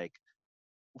to like.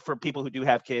 For people who do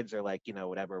have kids or like, you know,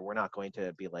 whatever, we're not going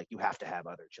to be like, you have to have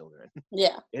other children.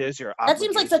 Yeah. It is your obligation. That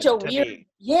seems like such a weird,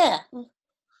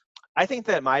 I think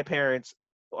that my parents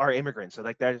are immigrants. So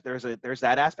like there's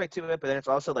that aspect to it, but then it's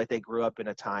also like they grew up in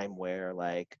a time where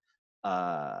like,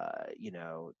 you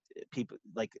know, people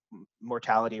like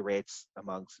mortality rates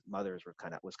amongst mothers was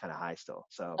kind of high still.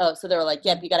 So. Oh, so they were like,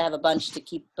 yep, you got to have a bunch to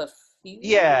keep a few.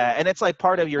 Yeah. And it's like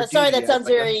part of your. Sorry, that sounds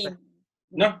very.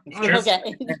 No. Okay.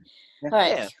 All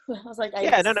right. Yeah. I was like,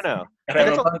 no.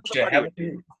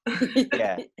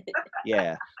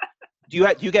 Yeah. Do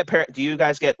you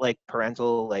guys get like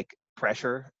parental like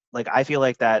pressure? Like I feel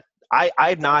like that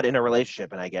I'm not in a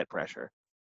relationship and I get pressure.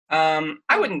 I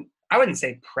wouldn't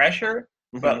say pressure,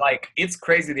 but like it's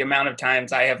crazy the amount of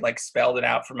times I have like spelled it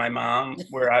out for my mom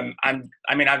where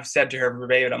I've said to her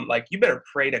verbatim, I'm like, you better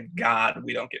pray to God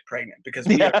we don't get pregnant because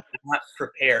we are not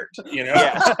prepared, you know?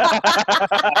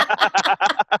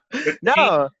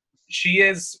 No. She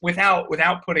is without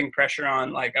putting pressure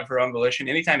on like of her own volition.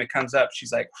 Anytime it comes up,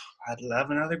 she's like, I'd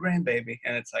love another grandbaby.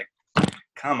 And it's like,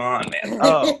 come on, man.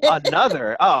 Oh,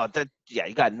 another. Oh,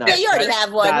 you got nothing. Yeah, you already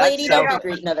have one. Lady, don't be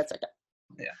greedy. No, that's okay.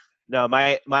 Yeah. No,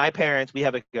 my parents, we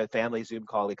have a good family Zoom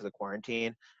call because of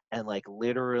quarantine. And like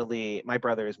literally my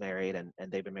brother is married and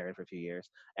they've been married for a few years.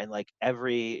 And like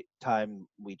every time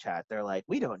we chat, they're like,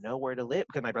 we don't know where to live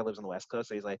because my brother lives on the West Coast.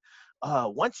 So he's like,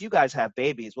 once you guys have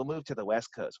babies, we'll move to the West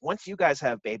Coast. Once you guys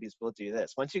have babies, we'll do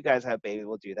this. Once you guys have babies,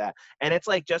 we'll do that. And it's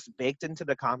like just baked into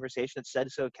the conversation. It's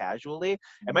said so casually.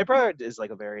 And my brother is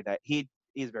like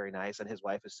he's very nice and his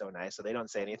wife is so nice. So they don't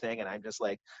say anything. And I'm just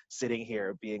like sitting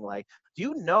here being like, do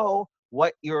you know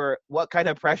what kind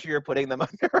of pressure you're putting them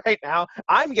under right now?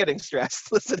 I'm getting stressed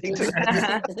listening to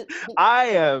this. I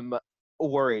am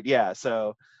worried. Yeah.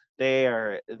 So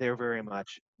they're very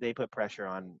much, they put pressure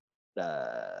on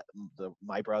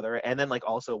my brother. And then like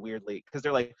also weirdly, cause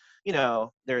they're like, you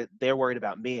know, they're worried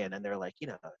about me. And then they're like, you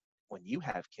know, when you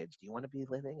have kids, do you want to be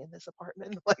living in this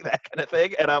apartment? Like that kind of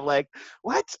thing. And I'm like,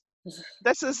 what?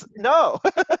 This is no.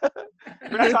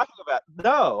 We're not talking about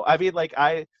no. I mean, like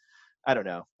I don't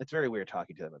know. It's very weird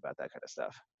talking to them about that kind of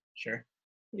stuff. Sure.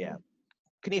 Yeah.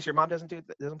 Kenise, your mom doesn't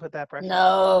put that pressure?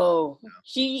 No.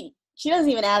 She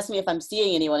doesn't even ask me if I'm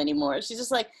seeing anyone anymore. She's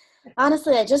just like,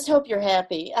 honestly, I just hope you're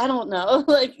happy. I don't know.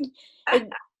 Like,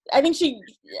 I think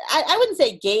I wouldn't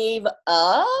say gave up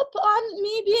on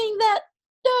me being that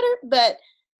daughter, but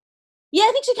yeah,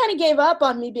 I think she kind of gave up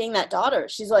on me being that daughter.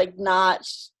 She's like,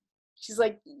 she's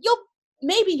like,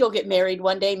 maybe you'll get married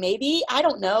one day. Maybe. I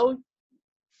don't know.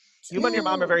 You and your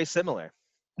mom are very similar.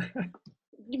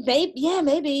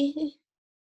 Maybe.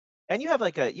 And you have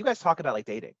like you guys talk about like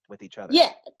dating with each other.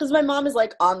 Yeah, because my mom is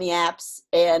like on the apps,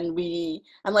 and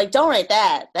I'm like, don't write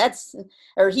that.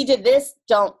 Or he did this.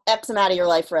 Don't X him out of your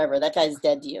life forever. That guy's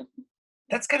dead to you.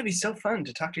 That's got to be so fun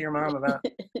to talk to your mom about.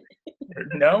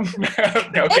 No, okay,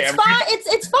 it's fine.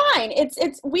 It's fine.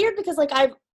 It's weird because like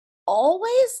I've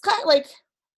always kind of like,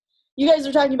 you guys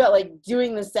are talking about like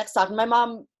doing the sex talk. My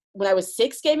mom, when I was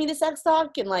 6, gave me the sex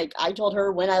talk, and like I told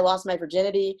her when I lost my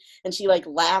virginity, and she like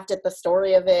laughed at the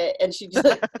story of it, and she just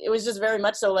like, it was just very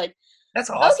much so like, that's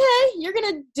awesome. Okay, you're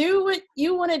gonna do what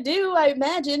you want to do. I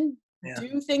imagine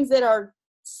do things that are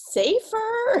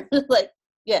safer. Like,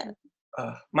 yeah.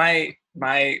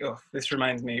 This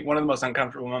reminds me, one of the most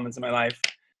uncomfortable moments in my life.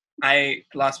 I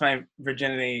lost my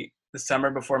virginity the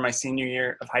summer before my senior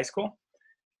year of high school,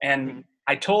 and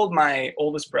I told my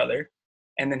oldest brother,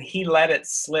 and then he let it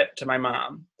slip to my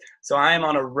mom. So I am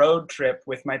on a road trip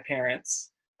with my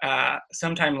parents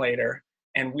sometime later,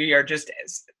 and we're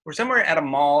somewhere at a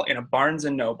mall in a Barnes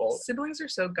and Noble. Siblings are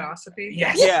so gossipy.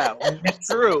 Yes. Yeah, it's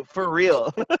true, for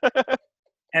real.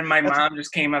 And my mom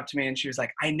just came up to me and she was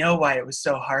like, I know why it was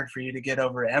so hard for you to get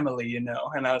over Emily, you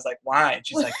know? And I was like, why? And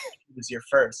she's like, it was your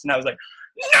first. And I was like,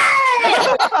 no!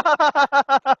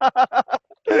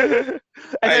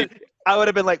 And then I would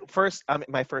have been like,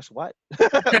 my first what?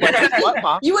 What,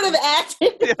 Mom? You would have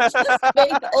acted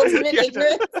the ultimate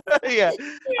ignorance. Yeah.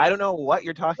 I don't know what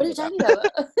you're talking about. What are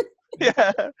you talking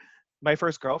about? Yeah. My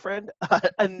first girlfriend?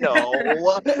 No.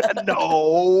 No.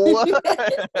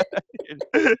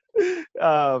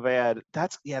 Oh, man.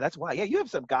 That's why. Yeah, you have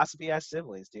some gossipy-ass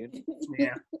siblings, dude.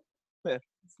 Yeah. My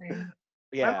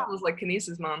mom was like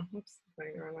Kinese's mom. Oops.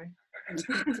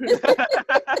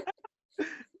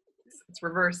 It's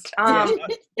reversed.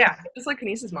 Yeah, just like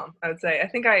Kinese's mom, I would say. I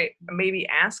think I maybe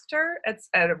asked her at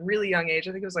a really young age.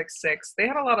 I think it was like 6. They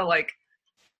had a lot of like,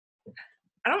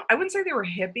 I wouldn't say they were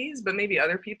hippies, but maybe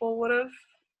other people would have.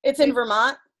 It's in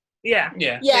Vermont? Yeah.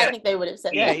 I think they would have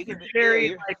said that. You can,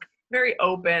 very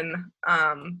open.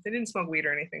 They didn't smoke weed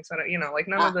or anything, so like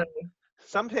none of the.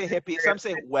 Some say hippies, some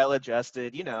say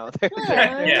well-adjusted. You know, they're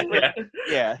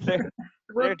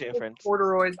different.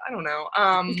 Corduroys, I don't know.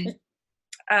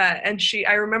 And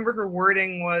I remember her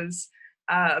wording was,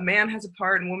 a man has a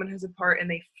part and woman has a part, and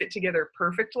they fit together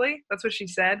perfectly. That's what she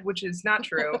said, which is not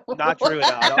true. Not true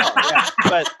at all. Yeah.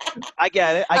 But I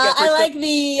get it. I like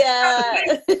the.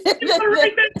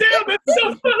 Write that down. That's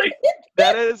so funny.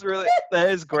 That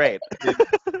is great.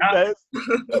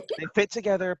 They fit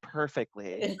together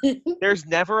perfectly. There's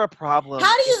never a problem.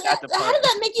 How did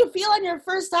that make you feel on your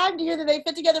first time to hear that they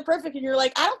fit together perfect, and you're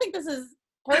like, I don't think this is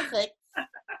perfect.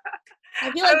 I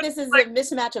feel like this is a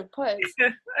mismatch of parts.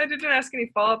 I didn't ask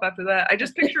any follow-up after that. I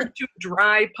just pictured 2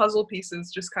 dry puzzle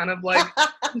pieces just kind of like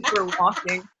we're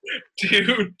walking.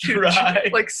 2 dry.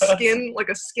 Like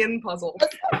a skin puzzle.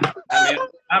 I mean,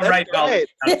 I'm right now.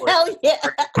 Hell yeah.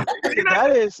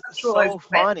 That is so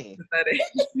funny.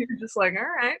 You're just like, all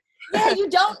right. Yeah, you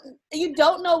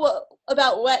don't know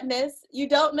about wetness. You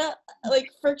don't know like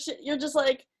friction. You're just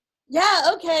like,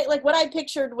 yeah, okay. Like what I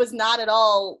pictured was not at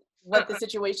all what the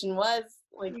situation was.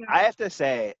 Like, I have to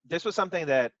say, this was something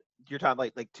that you're talking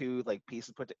like 2 like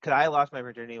pieces put. Because I lost my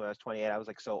virginity when I was 28. I was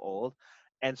like so old,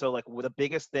 and so like the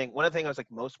biggest thing, one of the things I was like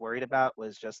most worried about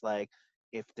was just like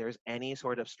if there's any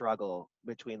sort of struggle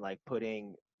between like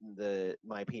putting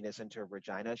my penis into her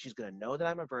vagina, she's gonna know that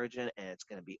I'm a virgin and it's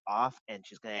gonna be off and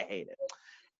she's gonna hate it.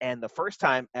 And the first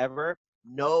time ever,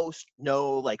 no,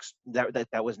 like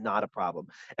that was not a problem.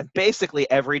 And basically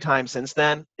every time since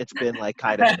then, it's been like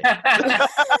kind of.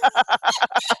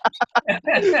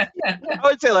 I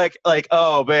would say like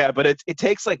oh man, but it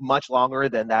takes like much longer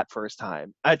than that first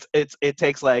time. It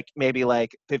takes like maybe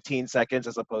like 15 seconds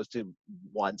as opposed to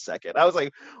 1 second. I was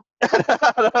like,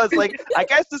 I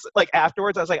guess this like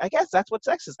afterwards. I was like, I guess that's what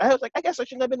sex is. I was like, I guess I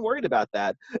shouldn't have been worried about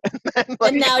that.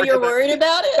 And now you're worried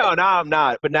about it? No, I'm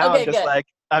not. But now okay, I'm just good. like.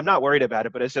 I'm not worried about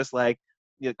it, but it's just like,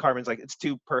 Carmen's like, it's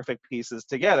 2 perfect pieces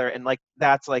together. And like,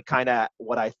 that's like kind of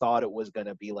what I thought it was going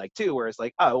to be like too, where it's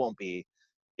like, oh, there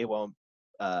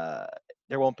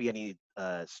won't be any,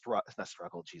 not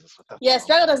struggle, Jesus. Yeah,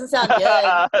 struggle doesn't sound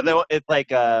good. It's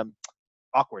like,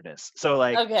 awkwardness. So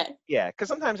like, okay. Yeah. Cause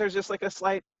sometimes there's just like a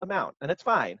slight amount and it's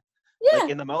fine. Yeah.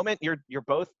 Like in the moment, you're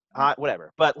both hot,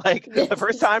 whatever. But like the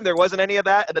first time there wasn't any of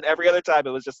that, and then every other time it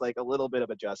was just like a little bit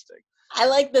of adjusting. I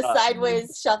like the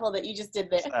sideways shuffle that you just did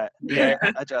there. Yeah,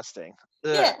 adjusting.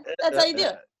 Yeah, that's how you do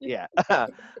it. Yeah.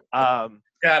 God,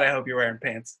 I hope you're wearing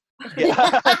pants. Yeah,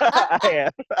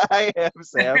 I am,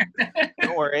 Sam.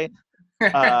 Don't worry.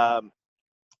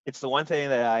 It's the one thing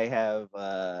that I have.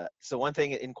 It's the one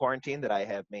thing in quarantine that I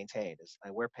have maintained is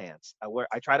I wear pants.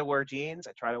 I try to wear jeans.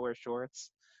 I try to wear shorts.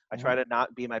 I try to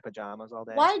not be in my pajamas all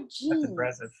day. Why jeans? That's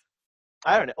aggressive.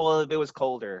 I don't know. Well, if it was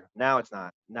colder, now it's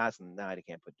not. Now I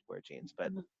can't wear jeans,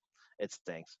 but it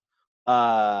stinks.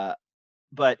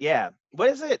 But yeah, what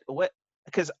is it? What?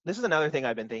 Because this is another thing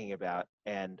I've been thinking about,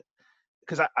 and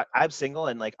because I'm single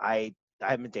and like I've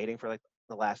been dating for like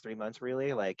the last 3 months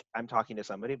really. Like I'm talking to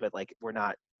somebody, but like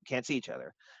can't see each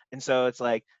other, and so it's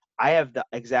like I have the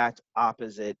exact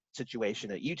opposite situation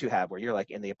that you two have, where you're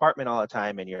like in the apartment all the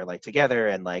time and you're like together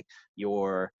and like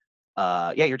you're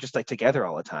just like together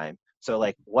all the time. So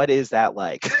like, what is that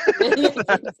like?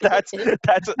 that's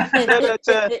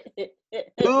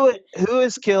who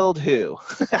has killed who?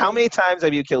 How many times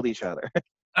have you killed each other?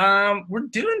 We're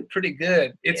doing pretty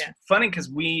good. It's funny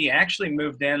because we actually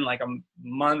moved in like a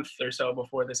month or so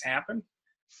before this happened.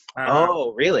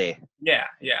 Oh, really? Yeah.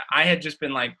 I had just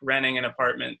been like renting an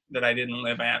apartment that I didn't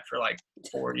live at for like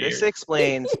 4 years. This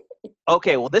explains.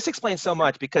 Okay, well, this explains so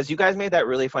much because you guys made that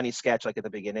really funny sketch like at the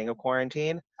beginning of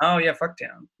quarantine. Oh yeah,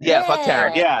 Fucktown. Yeah,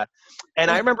 Fucktown. Yeah,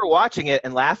 and I remember watching it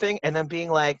and laughing, and then being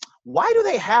like, "Why do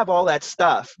they have all that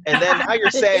stuff?" And then now you're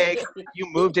saying you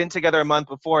moved in together a month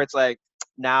before. It's like,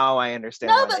 now I understand.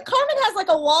 No, but Carmen has like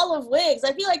a wall of wigs.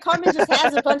 I feel like Carmen just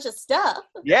has a bunch of stuff.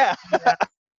 Yeah.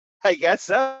 I guess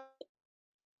so.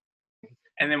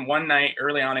 And then one night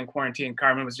early on in quarantine,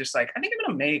 Carmen was just like, I think I'm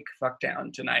going to make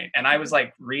Fucktown tonight. And I was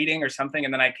like reading or something.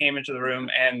 And then I came into the room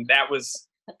and that was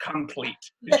complete.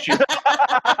 I guess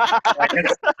we're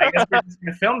just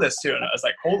going to film this soon. I was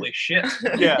like, holy shit.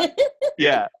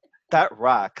 Yeah. That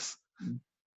rocks.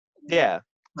 Yeah.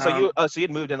 So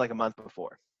you'd moved in like a month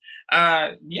before.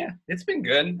 Yeah, it's been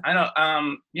good. I know.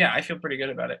 Yeah, I feel pretty good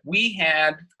about it.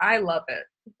 I love it.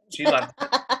 She loves it.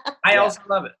 I also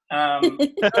love it.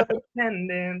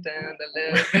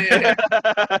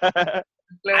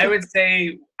 I would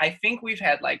say I think we've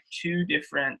had like 2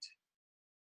 different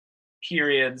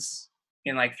periods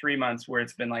in like 3 months where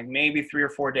it's been like maybe 3 or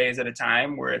 4 days at a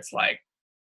time where it's like,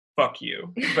 fuck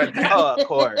you. But oh, of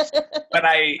course. But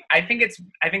I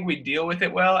think we deal with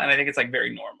it well, and I think it's like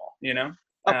very normal, you know?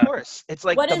 Of course. It's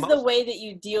like what is the way that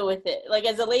you deal with it? Like,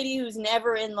 as a lady who's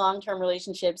never in long-term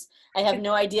relationships, I have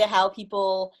no idea how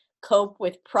people cope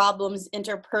with problems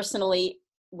interpersonally,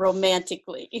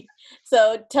 romantically.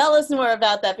 So tell us more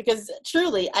about that, because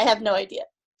truly, I have no idea.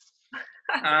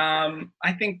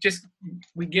 I think just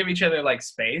we give each other like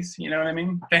space, you know what I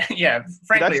mean? Yeah,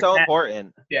 frankly, that's so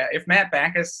important. Yeah, if Matt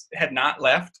Backus had not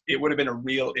left, it would have been a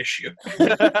real issue.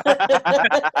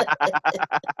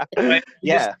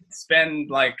 Yeah, spend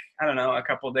like, I don't know, a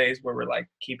couple of days where we're like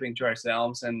keeping to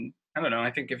ourselves, and I don't know,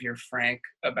 I think if you're frank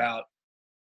about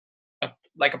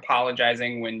like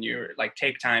apologizing when you're like,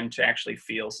 take time to actually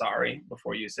feel sorry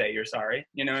before you say you're sorry,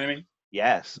 you know what I mean?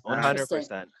 Yes,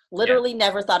 100%. Literally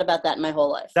never thought about that in my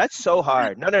whole life. That's so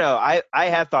hard. No. I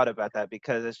have thought about that,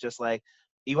 because it's just like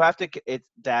you have to. It's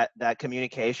that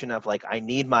communication of like, I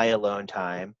need my alone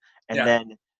time, and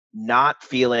then not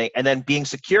feeling, and then being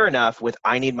secure enough with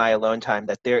I need my alone time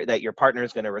that your partner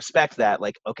is going to respect that,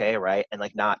 like, okay, right, and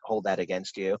like not hold that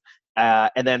against you,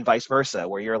 and then vice versa,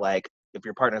 where you're like, if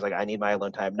your partner's like, I need my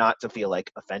alone time, not to feel like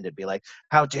offended, be like,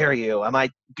 how dare you? Am I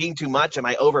being too much? Am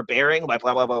I overbearing? Blah,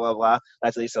 blah, blah, blah, blah, blah.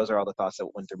 At least those are all the thoughts that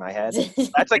went through my head.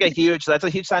 That's a huge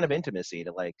sign of intimacy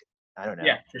to like, I don't know.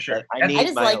 Yeah, for sure. I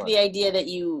just like alone. The idea that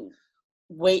you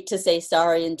wait to say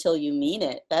sorry until you mean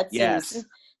it. That seems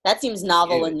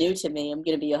novel and new to me. I'm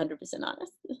going to be 100%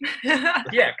 honest.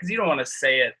 Yeah, because you don't want to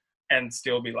say it and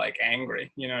still be like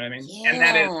angry, you know what I mean? Yeah.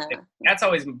 And that's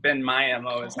always been my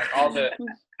MO, is like all the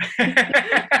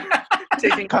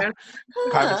taking care.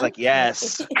 Carmen's like,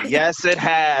 yes, it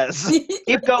has.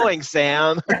 Keep going,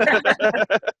 Sam.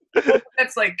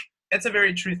 That's a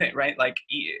very true thing, right? Like,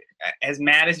 as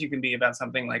mad as you can be about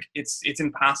something, like it's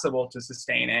impossible to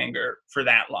sustain anger for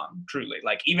that long, truly.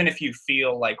 Like, even if you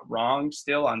feel like wronged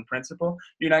still on principle,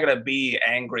 you're not gonna be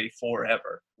angry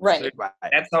forever. Right. So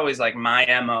that's always like my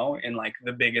MO in like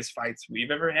the biggest fights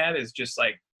we've ever had, is just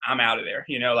like, I'm out of there.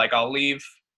 You know, like I'll leave.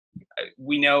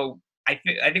 We know, I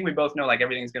think we both know like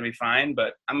everything's gonna be fine,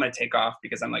 but I'm gonna take off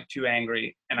because I'm like too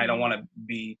angry and I don't want to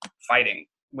be fighting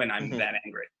when I'm that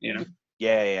angry, you know?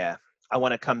 Yeah. I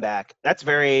want to come back. That's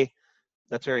very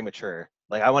mature.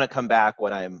 Like, I want to come back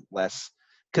when I'm less,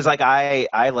 because like I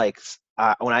like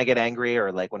when I get angry,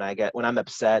 or like when I'm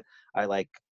upset, I like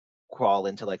crawl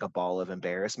into like a ball of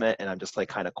embarrassment, and I'm just like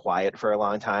kind of quiet for a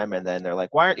long time, and then they're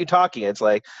like, why aren't you talking? It's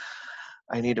like,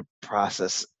 I need to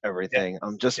process everything.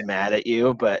 I'm just mad at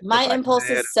you, but my impulse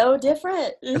is so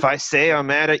different. If I say I'm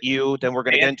mad at you, then we're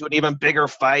going to get into an even bigger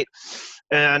fight,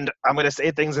 and I'm going to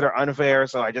say things that are unfair,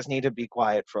 so I just need to be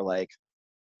quiet for like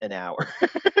an hour.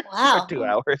 Wow. Or 2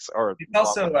 hours or it's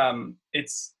also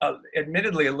it's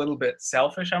admittedly a little bit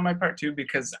selfish on my part too,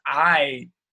 because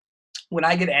when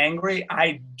I get angry,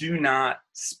 I do not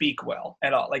speak well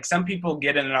at all. Like some people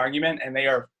get in an argument and they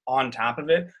are on top of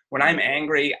it. When I'm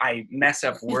angry, I mess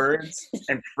up words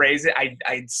and phrase it.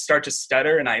 I start to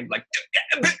stutter and I'm like,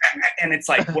 and it's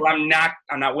like, well, I'm not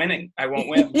winning. I won't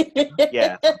win.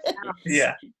 Yeah.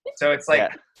 Yeah. So it's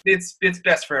like, it's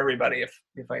best for everybody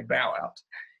if I bow out.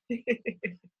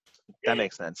 That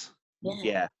makes sense.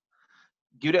 Yeah.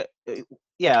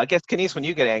 I guess, Kenise, when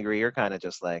you get angry, you're kind of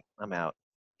just like, I'm out.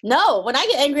 No, when I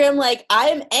get angry, I'm like,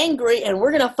 I'm angry, and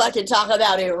we're gonna fucking talk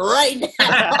about it right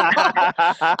now.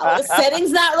 The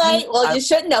setting's not right. Well, you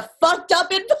shouldn't have fucked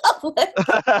up in public.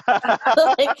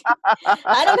 Like,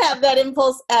 I don't have that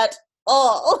impulse at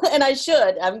all, and I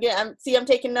should. I'm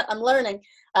learning.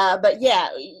 But yeah,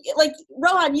 like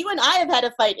Rohan, you and I have had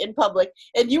a fight in public,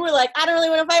 and you were like, I don't really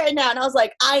want to fight right now, and I was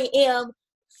like, I am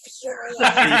furious.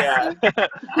 Yeah.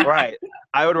 Right.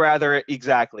 I would rather,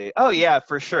 exactly. Oh yeah,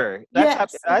 for sure.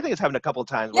 That's I think it's happened a couple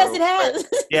times. Yes, it has.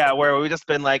 Yeah, where we've just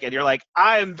been like, and you're like,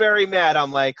 I am very mad.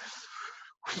 I'm like,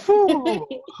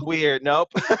 weird. Nope.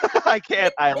 I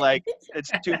can't. It's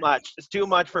too much. It's too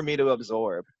much for me to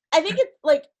absorb. I think it's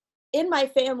like in my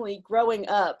family growing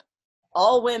up,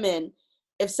 all women,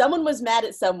 if someone was mad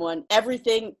at someone,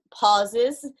 everything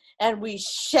pauses and we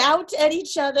shout at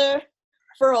each other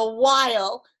for a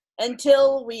while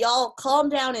until we all calm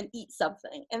down and eat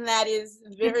something. And that is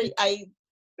very,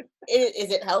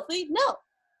 is it healthy? No.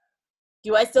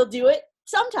 Do I still do it?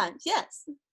 Sometimes, yes.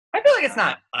 I feel like it's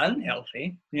not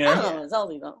unhealthy. You know? I don't know, it's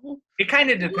healthy though. It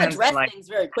kind of depends. You address things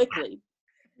very quickly.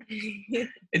 It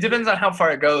depends on how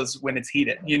far it goes when it's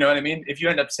heated. You know what I mean? If you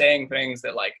end up saying things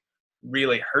that like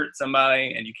really hurt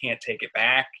somebody and you can't take it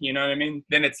back, you know what I mean?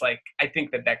 Then it's like, I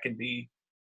think that could be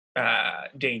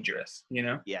dangerous, you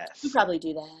know? Yes. You probably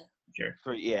do that. Sure.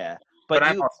 But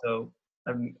I'm also,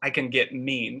 I can get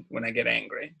mean when I get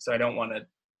angry. So I don't want to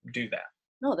do that.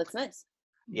 No, that's nice.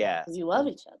 Yeah. Because you love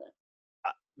each other.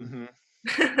 Mm-hmm.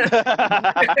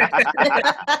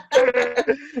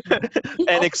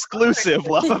 An exclusive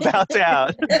Love About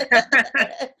Town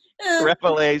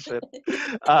revelation.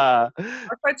 Our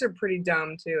fights are pretty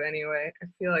dumb too anyway. I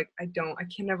feel like I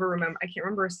can't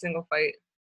remember a single fight,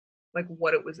 like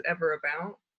what it was ever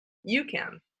about. You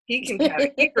can. He can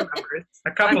he remembers.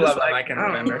 A couple of them I can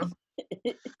remember.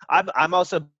 I'm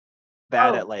also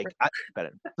bad at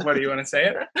What do you want to say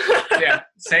it? Yeah,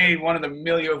 say one of the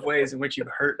million of ways in which you've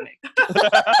hurt me.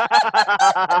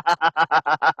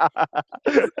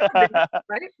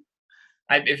 Right?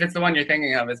 If it's the one you're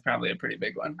thinking of, it's probably a pretty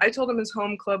big one. I told him his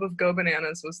home club of Go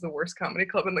Bananas was the worst comedy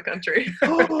club in the country.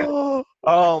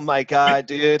 Oh my god,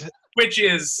 dude! Which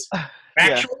is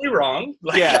actually wrong.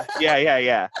 Like, yeah.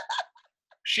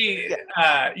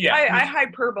 I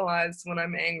hyperbolize when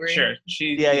I'm angry. Sure.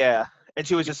 And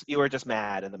you were just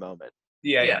mad in the moment.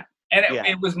 Yeah. And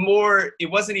it was more, it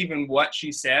wasn't even what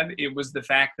she said. It was the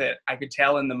fact that I could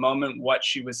tell in the moment what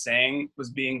she was saying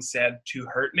was being said to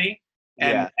hurt me.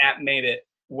 And that made it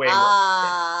way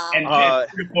worse. And I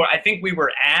think we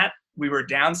were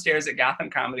downstairs at Gotham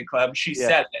Comedy Club. She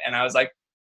said it, and I was like,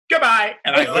 goodbye.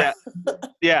 And I left.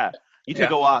 Yeah. You took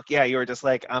a walk. Yeah. You were just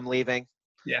like, I'm leaving.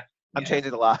 Yeah. I'm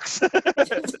changing the locks.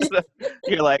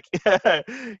 You're like,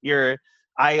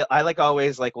 I like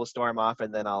always like will storm off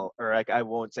and then I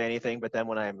won't say anything, but then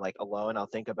when I'm like alone, I'll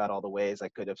think about all the ways I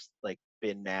could have like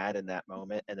been mad in that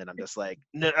moment, and then I'm just like,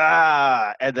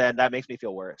 nah, and then that makes me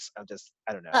feel worse. I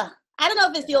don't know. I don't know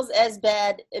if it feels as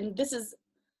bad, and this is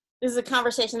a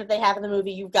conversation that they have in the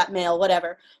movie, You've Got Mail,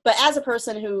 whatever. But as a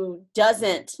person who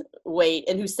doesn't wait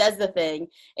and who says the thing,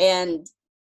 and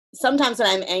sometimes when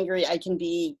I'm angry, I can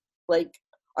be like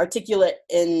articulate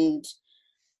and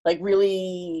like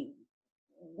really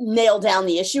nail down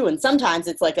the issue, and sometimes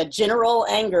it's like a general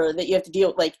anger that you have to deal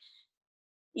with. Like,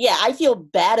 yeah, I feel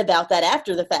bad about that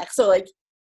after the fact. So like,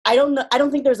 I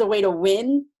don't think there's a way to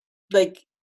win, like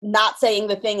not saying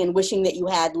the thing and wishing that you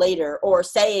had later, or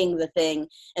saying the thing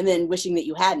and then wishing that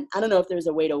you hadn't. I don't know if there's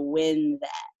a way to win that.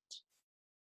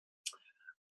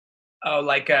 Oh,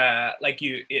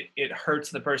 it hurts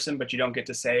the person, but you don't get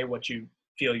to say what you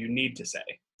feel you need to say.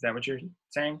 Is that what you're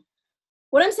saying?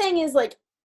 What I'm saying is, like,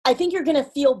 I think you're going to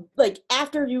feel like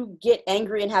after you get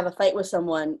angry and have a fight with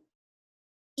someone,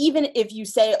 even if you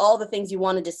say all the things you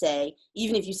wanted to say,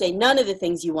 even if you say none of the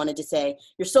things you wanted to say,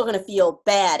 you're still going to feel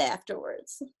bad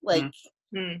afterwards. Like,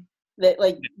 that,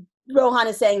 like Rohan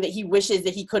is saying that he wishes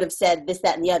that he could have said this,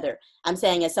 that, and the other. I'm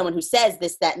saying as someone who says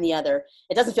this, that, and the other,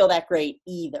 it doesn't feel that great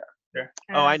either. Sure.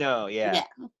 Oh, I know. Yeah.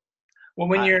 Well,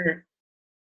 when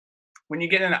when you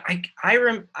get in,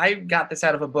 I got this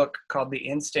out of a book called The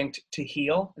Instinct to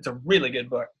Heal. It's a really good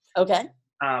book. Okay.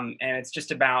 And it's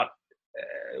just about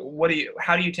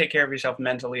how do you take care of yourself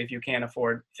mentally if you can't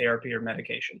afford therapy or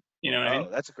medication? You know what I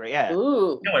mean? That's a great, yeah.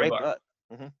 Ooh. Killer Great book.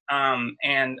 book.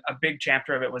 And a big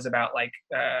chapter of it was about what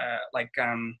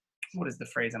is the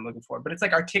phrase I'm looking for? But it's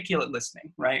like articulate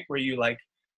listening, right? Where you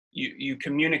you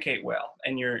communicate well,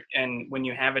 and when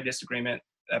you have a disagreement,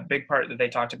 a big part that they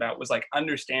talked about was like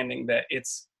understanding that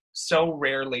it's so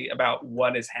rarely about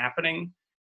what is happening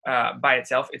by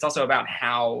itself. It's also about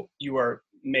how you are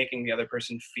making the other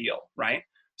person feel, right?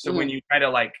 So when you try to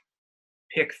like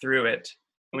pick through it,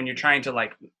 when you're trying to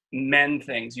like mend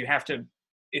things, you have to,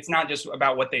 it's not just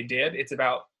about what they did, it's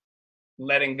about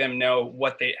letting them know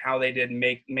how they did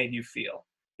made you feel.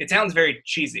 It sounds very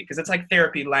cheesy because it's like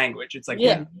therapy language. It's like,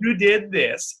 when you did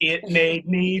this, it made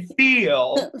me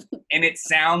feel. And it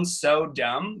sounds so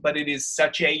dumb, but it is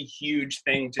such a huge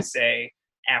thing to say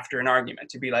after an argument,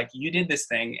 to be like, you did this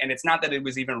thing. And it's not that it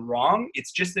was even wrong.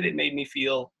 It's just that it made me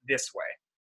feel this way.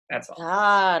 That's all.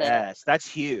 Got it. Yes, that's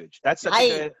huge. That's such a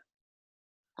good.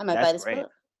 I might buy this great. book.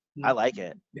 I like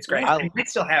it. It's great. I might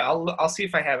still have. I'll see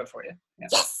if I have it for you. Yeah.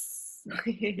 Yes.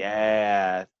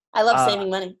 Yeah. I love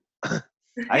saving money.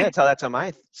 I gotta tell that to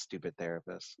my stupid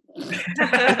therapist.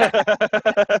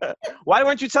 Why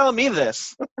weren't you telling me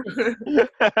this?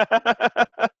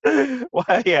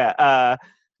 Well, yeah.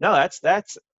 No, that's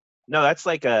such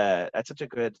a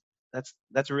good.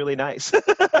 That's really nice.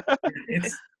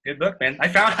 It's a good book, man. I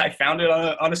found it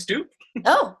on a stoop.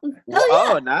 Oh,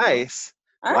 oh, nice.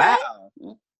 All wow.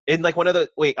 Right. In like one of the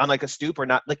on like a stoop or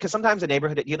not, like, because sometimes the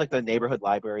neighborhood, you have like the neighborhood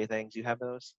library things. You have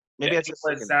those? Maybe it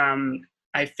was.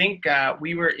 I think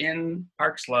we were in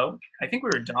Park Slope. I think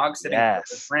we were dog sitting with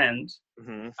a friend,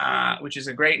 which is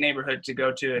a great neighborhood to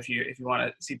go to if you want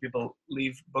to see people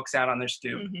leave books out on their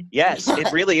stoop. Yes, it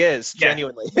really is,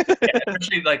 genuinely.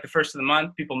 Especially like the first of the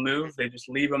month, people move, they just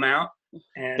leave them out.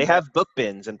 And they have book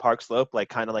bins in Park Slope, like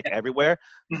kind of like everywhere.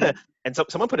 And so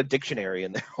someone put a dictionary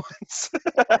in there once.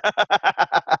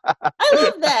 I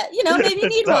love that. Maybe you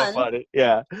need one. Funny.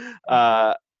 Yeah.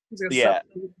 But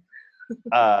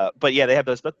yeah, they have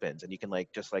those book bins, and you can like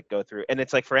just like go through, and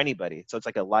it's like for anybody, so it's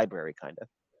like a library kind of.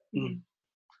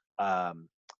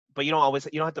 But you don't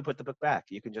have to put the book back.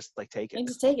 You can just like take it. You can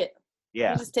just take it.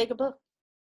 Yeah. You just take a book.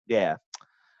 Yeah.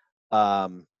 I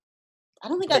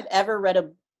don't think I've ever read a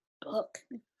book.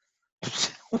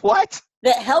 What?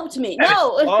 That helped me. No.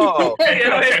 Oh.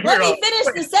 Let me finish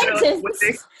the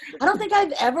sentence. I don't think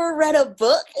I've ever read a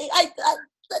book. There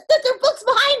are books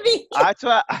behind me. That's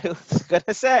what I was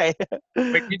gonna say.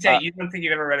 Wait, you don't think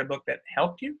you've ever read a book that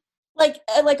helped you? Like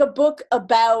a book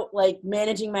about like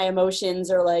managing my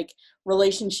emotions or like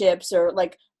relationships or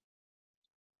like.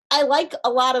 I like a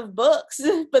lot of books,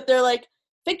 but they're like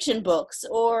fiction books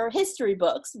or history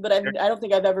books. But I don't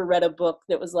think I've ever read a book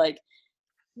that was like,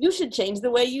 you should change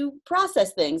the way you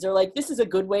process things, or like, this is a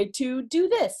good way to do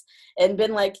this, and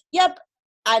been like, yep,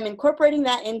 I'm incorporating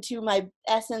that into my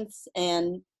essence.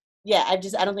 And yeah, I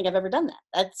don't think I've ever done that.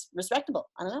 That's respectable.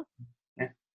 I don't know. Yeah.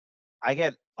 I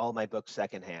get all my books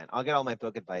secondhand. I'll get all my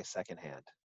book advice secondhand.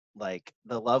 Like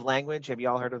The Love Language. Have you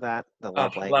all heard of that? The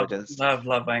Love Languages. Love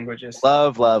languages.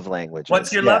 Love languages.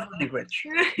 What's your love language?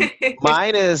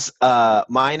 Mine is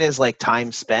like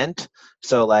time spent.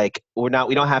 So like we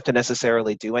don't have to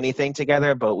necessarily do anything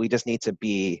together, but we just need to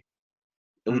be.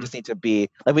 We just need to be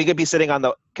like, we could be sitting on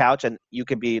the couch and you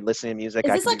could be listening to music.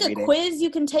 Is this like a quiz you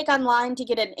can take online to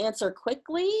get an answer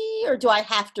quickly, or do I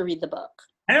have to read the book?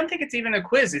 I don't think it's even a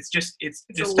quiz. It's just a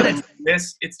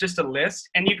list. It's just a list,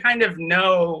 and you kind of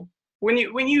know when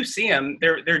you see them,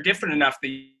 they're different enough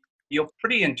that you'll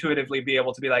pretty intuitively be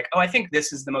able to be like, oh, I think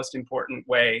this is the most important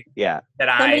way. Yeah.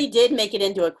 Somebody did make it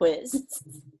into a quiz.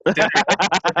 You just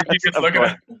look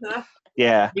at it.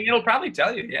 Yeah. It'll probably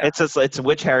tell you. Yeah. It's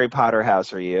which Harry Potter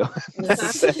house are you?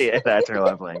 Yeah, that's her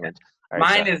love language.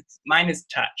 Right, mine is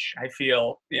touch. I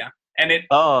feel and it.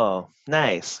 Oh,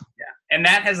 nice. Yeah, and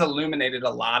that has illuminated a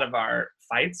lot of our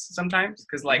fights sometimes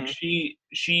because like she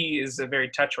is a very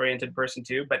touch oriented person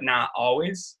too, but not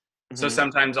always. So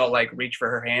sometimes I'll like reach for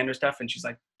her hand or stuff, and she's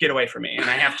like, "Get away from me," and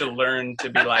I have to learn to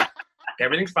be like,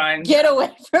 everything's fine. Get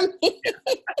away from me. Yeah.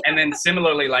 And then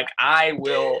similarly, like I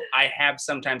have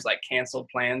sometimes like canceled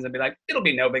plans and be like, it'll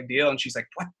be no big deal. And she's like,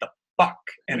 what the fuck?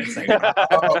 And it's like,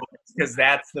 because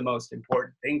that's the most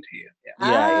important thing to you.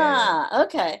 Yeah.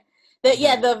 Okay.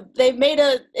 They've made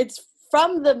it's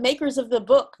from the makers of the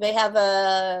book. They have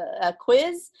a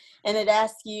quiz, and it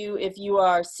asks you if you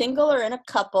are single or in a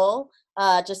couple,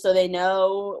 just so they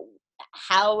know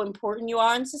how important you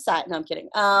are in society. No, I'm kidding.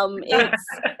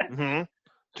 It's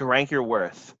To rank your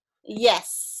worth.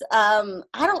 Yes. I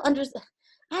don't understand.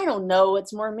 I don't know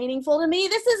what's more meaningful to me.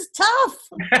 This is tough.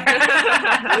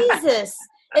 Jesus.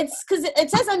 It's because it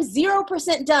says I'm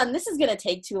 0% done. This is going to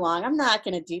take too long. I'm not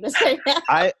going to do this right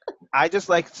now. I just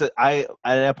like to,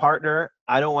 a partner,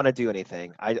 I don't want to do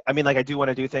anything. I mean, like, I do want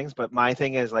to do things, but my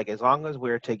thing is, like, as long as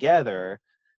we're together,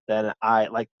 then I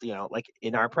like, like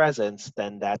in our presence,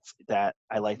 then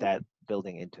I like that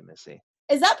building intimacy.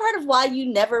 Is that part of why you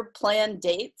never plan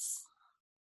dates?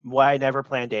 Why I never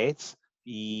plan dates?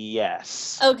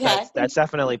 Yes. Okay. That's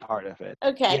definitely part of it.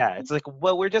 Okay. Yeah. It's like,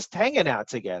 well, we're just hanging out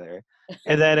together.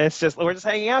 And then we're just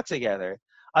hanging out together.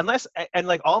 Unless, and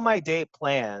like all my date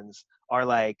plans are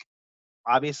like,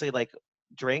 obviously like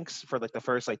drinks for like the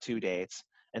first like 2 dates.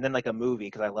 And then like a movie,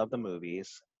 because I love the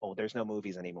movies. Oh, there's no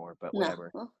movies anymore, but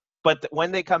whatever. No. But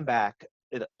when they come back.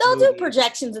 They'll do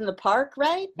projections in the park,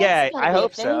 right? Yeah, I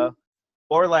hope so.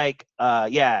 Or like,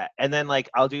 yeah. And then like,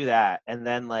 I'll do that. And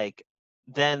then like,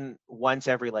 once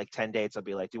every like 10 dates, I'll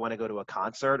be like, do you want to go to a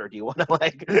concert or do you want to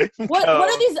like what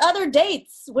are these other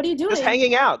dates? What are you doing? Just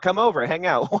hanging out. Come over, hang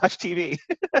out, watch TV.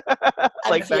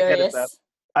 Like that kind of stuff.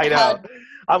 I know.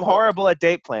 I'm horrible at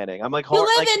date planning. I'm like,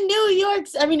 you live in New York.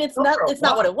 I mean, it's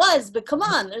not what it was, but come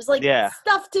on, there's like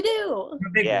stuff to do.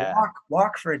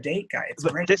 Walk for a date, guy. It's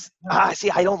great.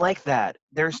 See, I don't like that.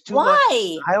 There's too much.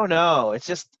 Why? I don't know. It's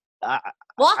just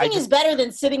walking is better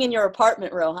than sitting in your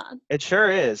apartment, Rohan. It sure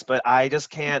is, but I just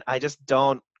can't. I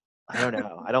don't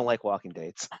know. I don't like walking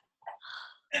dates.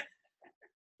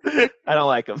 I don't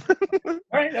like them. All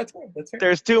right, that's fair.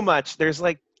 There's too much. There's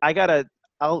like, I'm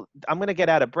going to get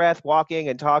out of breath walking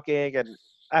and talking, and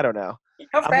I don't know.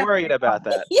 I'm worried about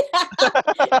that.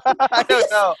 I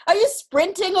don't know. Are you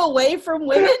sprinting away from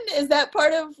women? Is that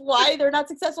part of why they're not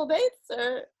successful dates?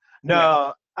 Or?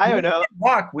 No, I don't know.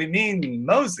 Walk, we mean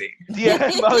mosey.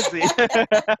 Yeah, mosey.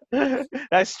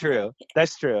 That's true.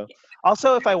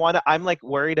 Also, if I want to, I'm like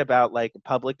worried about like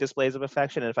public displays of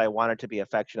affection, and if I wanted to be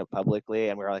affectionate publicly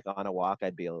and we're like on a walk,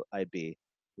 I'd be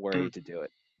worried to do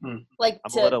it. Like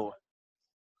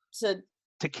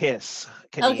to kiss.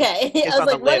 Okay. I was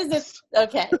like, what is this?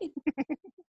 Okay.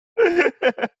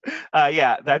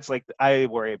 Yeah, that's like, I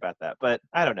worry about that, but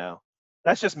I don't know.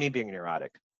 That's just me being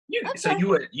neurotic. So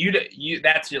you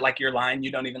that's like your line.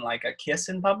 You don't even like a kiss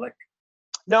in public?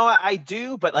 No, I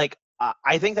do, but like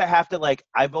I think I have to like.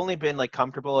 I've only been like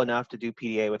comfortable enough to do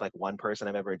PDA with like one person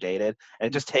I've ever dated, and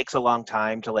it just takes a long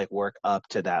time to like work up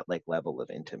to that like level of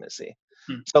intimacy.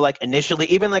 So like initially,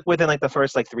 even like within like the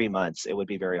first like 3 months, it would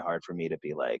be very hard for me to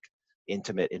be like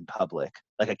intimate in public.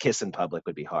 Like a kiss in public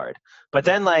would be hard. But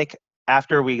then like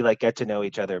after we like get to know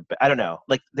each other, but I don't know,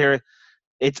 like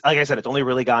it's like I said, it's only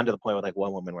really gone to the point with like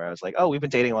one woman where I was like, oh, we've been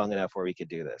dating long enough where we could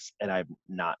do this, and I'm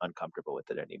not uncomfortable with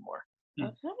it anymore.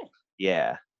 Okay.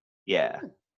 Yeah.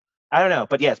 I don't know,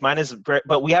 but yes, mine is.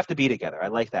 But we have to be together. I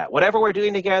like that. Whatever we're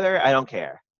doing together, I don't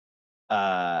care.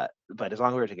 But as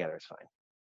long as we're together, it's fine.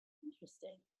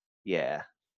 Interesting. Yeah.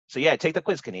 So yeah, take the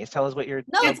quiz, Kenise. Tell us what you're.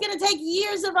 No, it's gonna take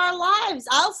years of our lives.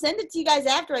 I'll send it to you guys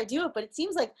after I do it, but it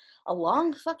seems like a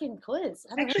long fucking quiz.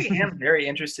 I actually am very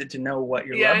interested to know what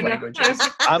your love language is.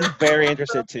 I'm very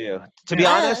interested too. To be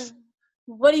honest.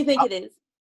 What do you think it is?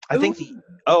 I think.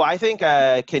 I think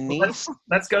Kenise.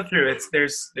 Let's go through.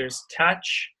 There's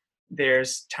touch.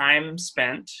 There's time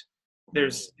spent.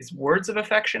 There's words of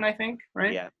affection. I think,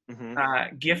 right? Yeah.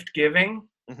 Mm-hmm. Gift giving.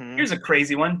 Mm-hmm. Here's a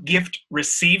crazy one. Gift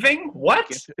receiving?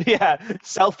 What? Yeah,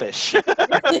 selfish.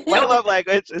 My love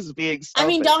language is being selfish. I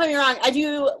mean, don't get me wrong. I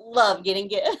do love getting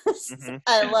gifts. Mm-hmm.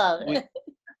 I love it.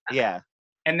 Yeah.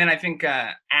 And then I think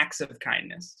acts of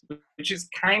kindness, which is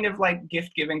kind of like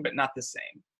gift giving, but not the same.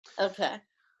 Okay.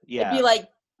 Yeah. It'd be like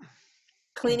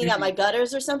cleaning out my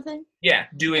gutters or something? Yeah,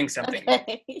 doing something.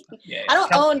 Okay. Yeah, I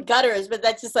don't own gutters, but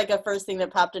that's just like a first thing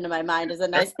that popped into my mind is a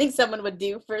nice thing someone would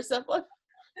do for someone.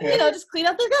 You know, just clean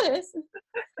out their gutters.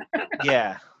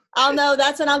 Yeah. I'll know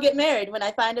that's when I'll get married, when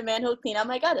I find a man who'll clean out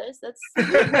my gutters. That's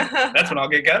when I'll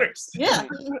get gutters. Yeah.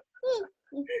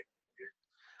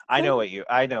 I know what you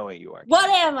are. What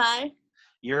am I?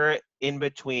 You're in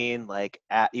between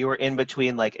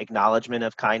acknowledgement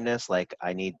of kindness, like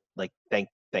I need like thank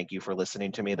you for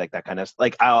listening to me, like that kind of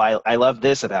like, oh, I love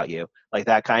this about you, like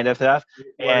that kind of stuff.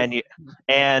 And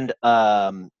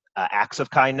acts of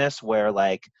kindness where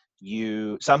like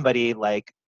somebody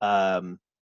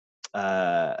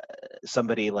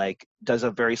does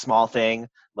a very small thing,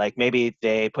 like maybe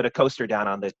they put a coaster down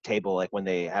on the table, like when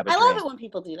they have a drink. Love it when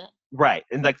people do that. Right.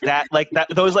 And like that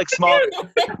those like small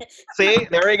see,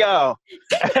 there we go.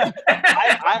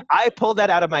 I pulled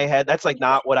that out of my head. That's like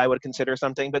not what I would consider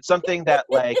something, but something that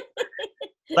like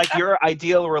Like your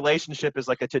ideal relationship is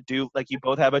like a to-do, like you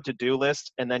both have a to-do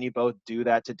list and then you both do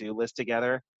that to-do list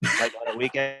together, like on a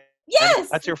weekend. Yes.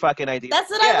 That's your fucking idea. That's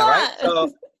what I want. Right?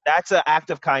 So that's an act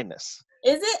of kindness.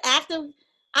 Is it active?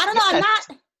 I don't know.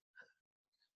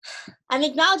 I'm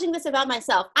acknowledging this about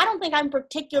myself. I don't think I'm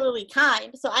particularly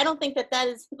kind. So I don't think that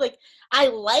is like, I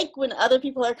like when other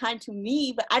people are kind to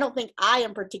me, but I don't think I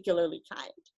am particularly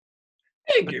kind.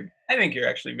 I think you're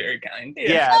actually very kind.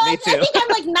 Yeah, me too. I think I'm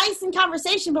like nice in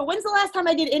conversation, but when's the last time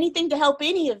I did anything to help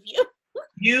any of you?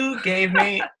 You gave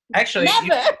me, actually.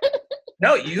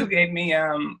 Never. You gave me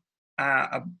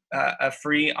a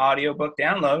free audiobook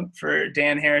download for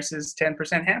Dan Harris's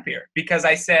 10% Happier because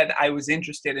I said I was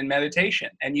interested in meditation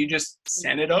and you just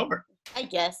sent it over. I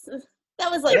guess.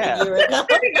 That was like a year ago.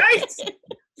 Nice.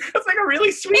 That's like a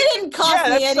really sweet. It didn't cost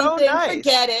me anything. So nice.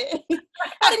 Forget it.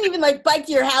 I didn't even like bike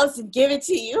to your house and give it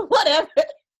to you. Whatever.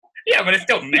 Yeah, but it's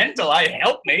still mental.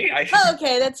 Help me.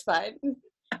 Okay, that's fine.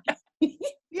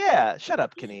 Yeah, shut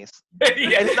up, Kenise.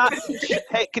 Yeah.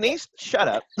 Hey, Kenise, shut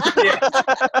up. Yeah.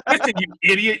 Listen, you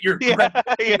idiot. You're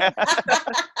yeah.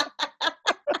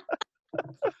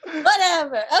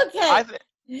 Whatever. Okay.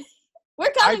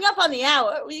 We're coming up on the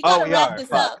hour. We gotta wrap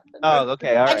this up. Oh,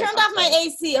 okay. All right. I turned off my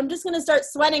AC. I'm just gonna start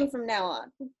sweating from now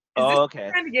on. Okay.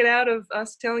 Trying to get out of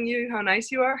us telling you how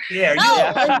nice you are? Yeah.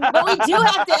 No, but we do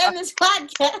have to end this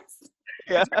podcast.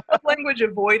 Yeah. Language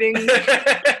avoiding.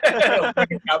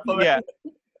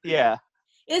 Yeah.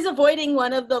 Is avoiding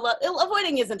one of the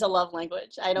avoiding isn't a love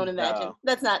language. I don't imagine. No.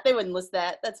 That's not. They wouldn't list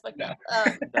that. That's fucked up.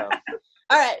 No.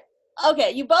 All right.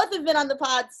 Okay. You both have been on the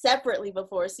pod separately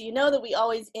before, so you know that we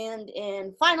always end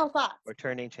in final thoughts.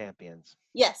 Returning champions.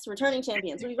 Yes, returning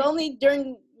champions. We've only,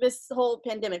 during this whole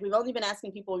pandemic, we've only been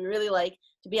asking people we really like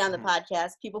to be on the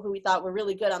podcast, people who we thought were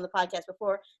really good on the podcast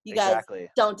before. You guys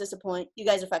don't disappoint. You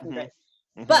guys are fucking great.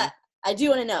 But I do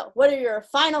want to know, what are your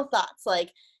final thoughts?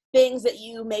 Like things that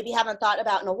you maybe haven't thought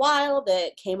about in a while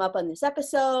that came up on this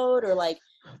episode, or like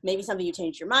maybe something you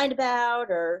changed your mind about,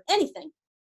 or anything.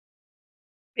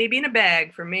 Baby in a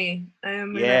bag for me.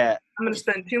 I'm gonna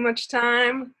spend too much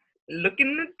time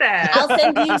looking at that. I'll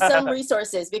send you some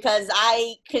resources because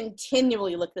I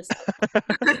continually look this up.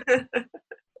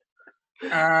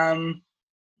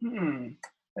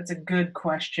 That's a good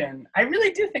question. I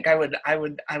really do think I would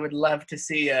love to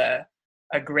see a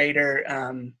greater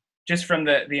just from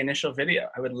the initial video.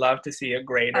 I would love to see a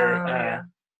greater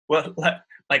well,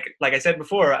 like I said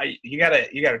before, you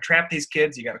gotta trap these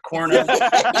kids. You gotta corner them.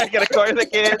 You gotta corner the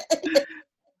kids.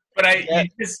 But I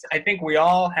think we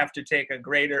all have to take a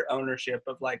greater ownership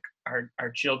of like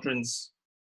our children's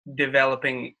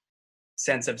developing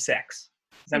sense of sex.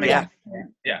 Does that make sense?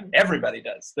 Yeah, everybody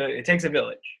does. It takes a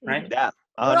village, right? Yeah,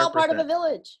 100%. We're all part of a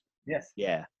village. Yes.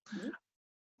 Yeah.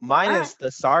 Mine is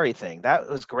the sorry thing. That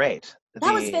was great.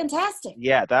 That was fantastic.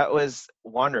 Yeah, that was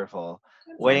wonderful.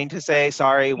 Waiting to say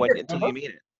sorry until you mean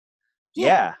it.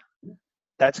 Yeah,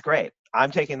 that's great. I'm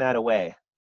taking that away.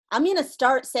 I'm going to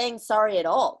start saying sorry at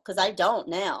all because I don't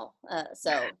now.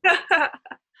 So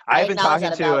I've been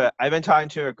talking to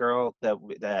a girl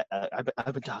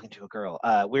I've been talking to a girl.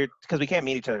 We're because we can't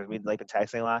meet each other. We've like been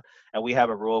texting a lot, and we have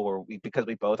a rule where because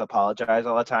we both apologize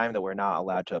all the time that we're not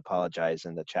allowed to apologize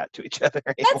in the chat to each other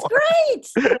anymore.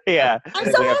 That's great. Yeah,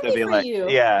 I'm so we have happy to be for like, you.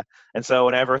 yeah. And so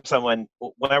whenever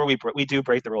we do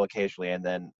break the rule occasionally, and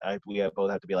then we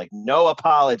both have to be like, no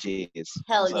apologies.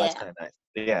 Hell so yeah. That's kind of nice.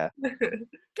 Yeah. Good.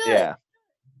 Yeah.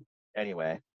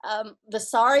 Anyway. The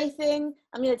sorry thing,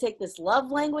 I'm going to take this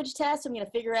love language test. I'm going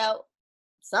to figure out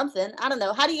something. I don't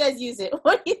know. How do you guys use it?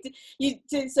 What do you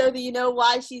so that you know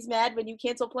why she's mad when you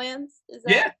cancel plans?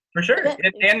 Yeah, for sure.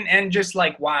 And just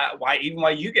like why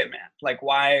you get mad? Like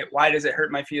why does it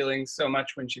hurt my feelings so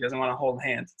much when she doesn't want to hold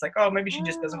hands? It's like, oh, maybe she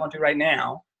just doesn't want to right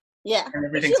now. Yeah.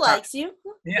 But she likes you.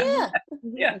 Yeah.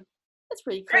 That's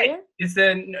pretty clear. Great. It's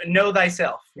the know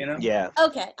thyself, you know? Yeah.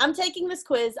 Okay. I'm taking this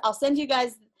quiz. I'll send you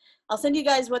guys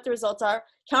what the results are.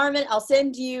 Carmen, I'll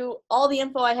send you all the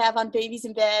info I have on babies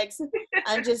and bags.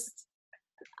 I'm just,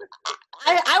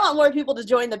 I want more people to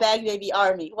join the Bag Baby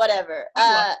Army, whatever.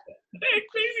 The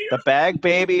Bag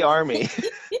Baby Army.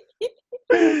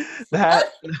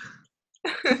 That's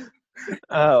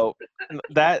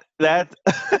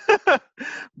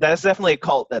definitely a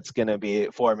cult that's going to be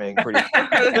forming pretty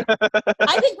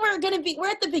I think we're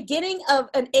at the beginning of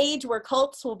an age where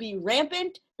cults will be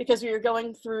rampant because we are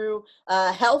going through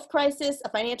a health crisis, a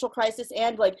financial crisis,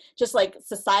 and just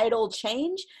societal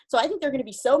change. So I think there are going to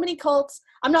be so many cults.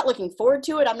 I'm not looking forward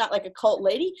to it. I'm not like a cult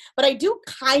lady, but I do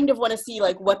kind of want to see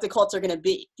what the cults are going to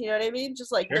be. You know what I mean?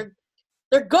 Just sure.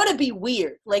 They're going to be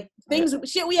weird.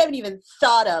 Shit we haven't even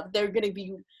thought of. They're going to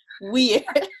be weird.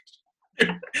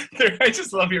 I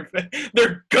just love your face.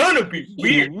 They're gonna be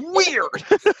weird. Weird.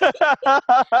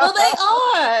 Well, they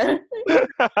are.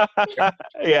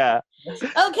 Yeah.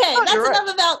 Okay, that's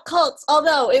enough about cults.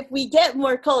 Although, if we get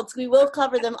more cults, we will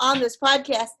cover them on this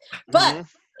podcast. But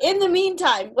in the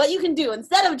meantime, what you can do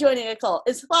instead of joining a cult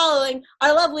is following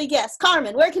our lovely guest,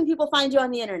 Carmen. Where can people find you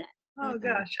on the internet? Oh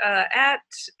gosh, at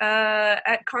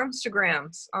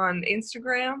Carmstagrams on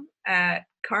Instagram, at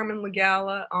Carmen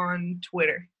Legala on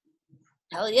Twitter.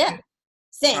 Hell yeah,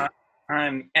 Sam.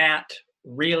 I'm at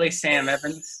Really Sam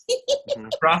Evans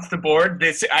across the board.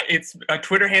 It's a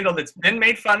Twitter handle that's been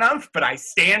made fun of, but I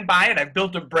stand by it. I've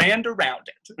built a brand around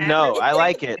it. No, I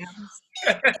like it.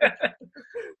 And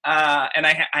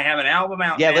I have an album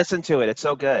out. Yeah, listen to it. It's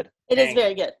so good. It is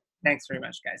very good. Thanks very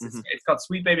much, guys. It's called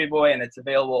Sweet Baby Boy, and it's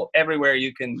available everywhere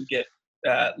you can get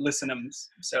listenums.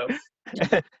 So.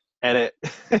 And it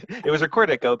was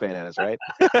recorded at Go Bananas, right?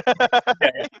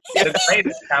 It's the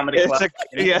latest comedy club.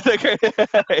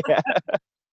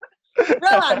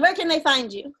 Rohan, where can they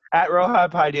find you? At Rohan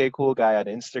Paidier Cool Guy on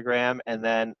Instagram. And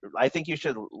then I think you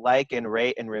should like and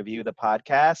rate and review the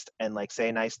podcast and like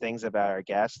say nice things about our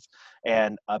guests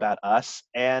and about us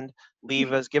and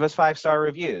give us 5-star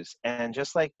reviews and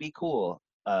just like be cool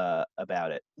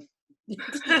about it.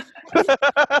 There's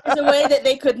a way that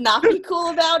they could not be cool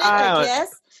about it, I guess.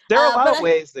 There are a lot of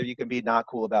ways that you can be not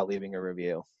cool about leaving a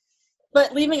review.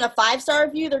 But leaving a 5-star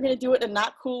review, they're going to do it in a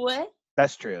not cool way?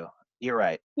 That's true. You're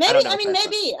right.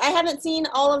 Maybe. I haven't seen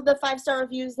all of the 5-star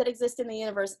reviews that exist in the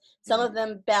universe. Some of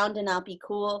them bound to not be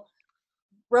cool.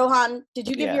 Rohan, did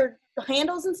you give your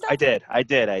handles and stuff? I did.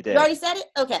 You already said it?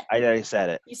 Okay. I already said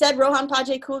it. You said Rohan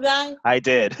Paidier Cool Guy? I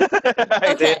did.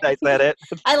 I said it.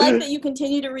 I like that you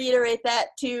continue to reiterate that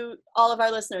to all of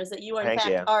our listeners, that you are in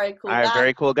fact are a cool guy. I'm a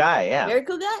very cool guy, yeah. Very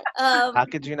cool guy. How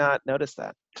could you not notice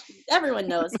that? Everyone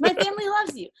knows. My family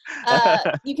loves you.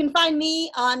 You can find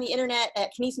me on the internet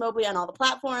at Kenise Mobley on all the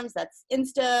platforms. That's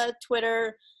Insta,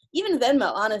 Twitter, even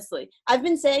Venmo, honestly. I've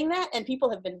been saying that, and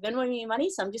people have been Venmoing me money,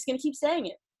 so I'm just going to keep saying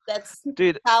it. That's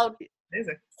how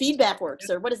feedback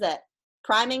works, or what is that?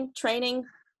 Training?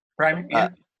 Priming,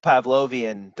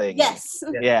 Pavlovian thing. Yes.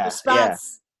 Yeah.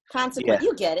 Response, consequence.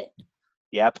 You get it.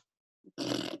 Yep.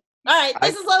 All right,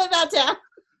 this is Love About Town.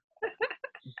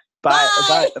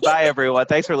 Bye, everyone.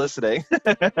 Thanks for listening.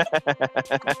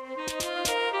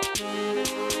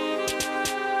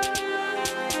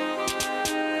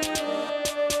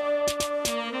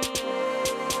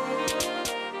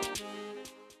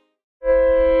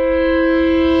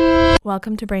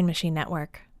 Welcome to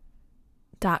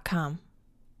BrainMachineNetwork.com.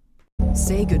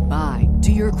 Say goodbye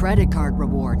to your credit card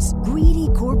rewards. Greedy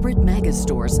corporate mega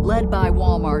stores, led by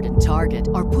Walmart and Target,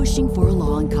 are pushing for a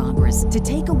law in Congress to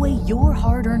take away your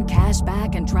hard-earned cash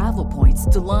back and travel points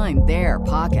to line their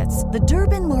pockets. The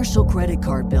Durbin-Marshall credit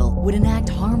card bill would enact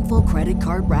harmful credit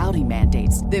card routing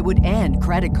mandates that would end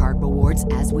credit card rewards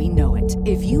as we know it.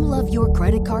 If you love your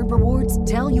credit card rewards,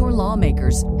 tell your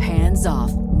lawmakers, hands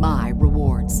off my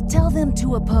rewards. Tell them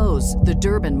to oppose the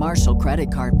Durbin-Marshall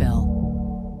credit card bill.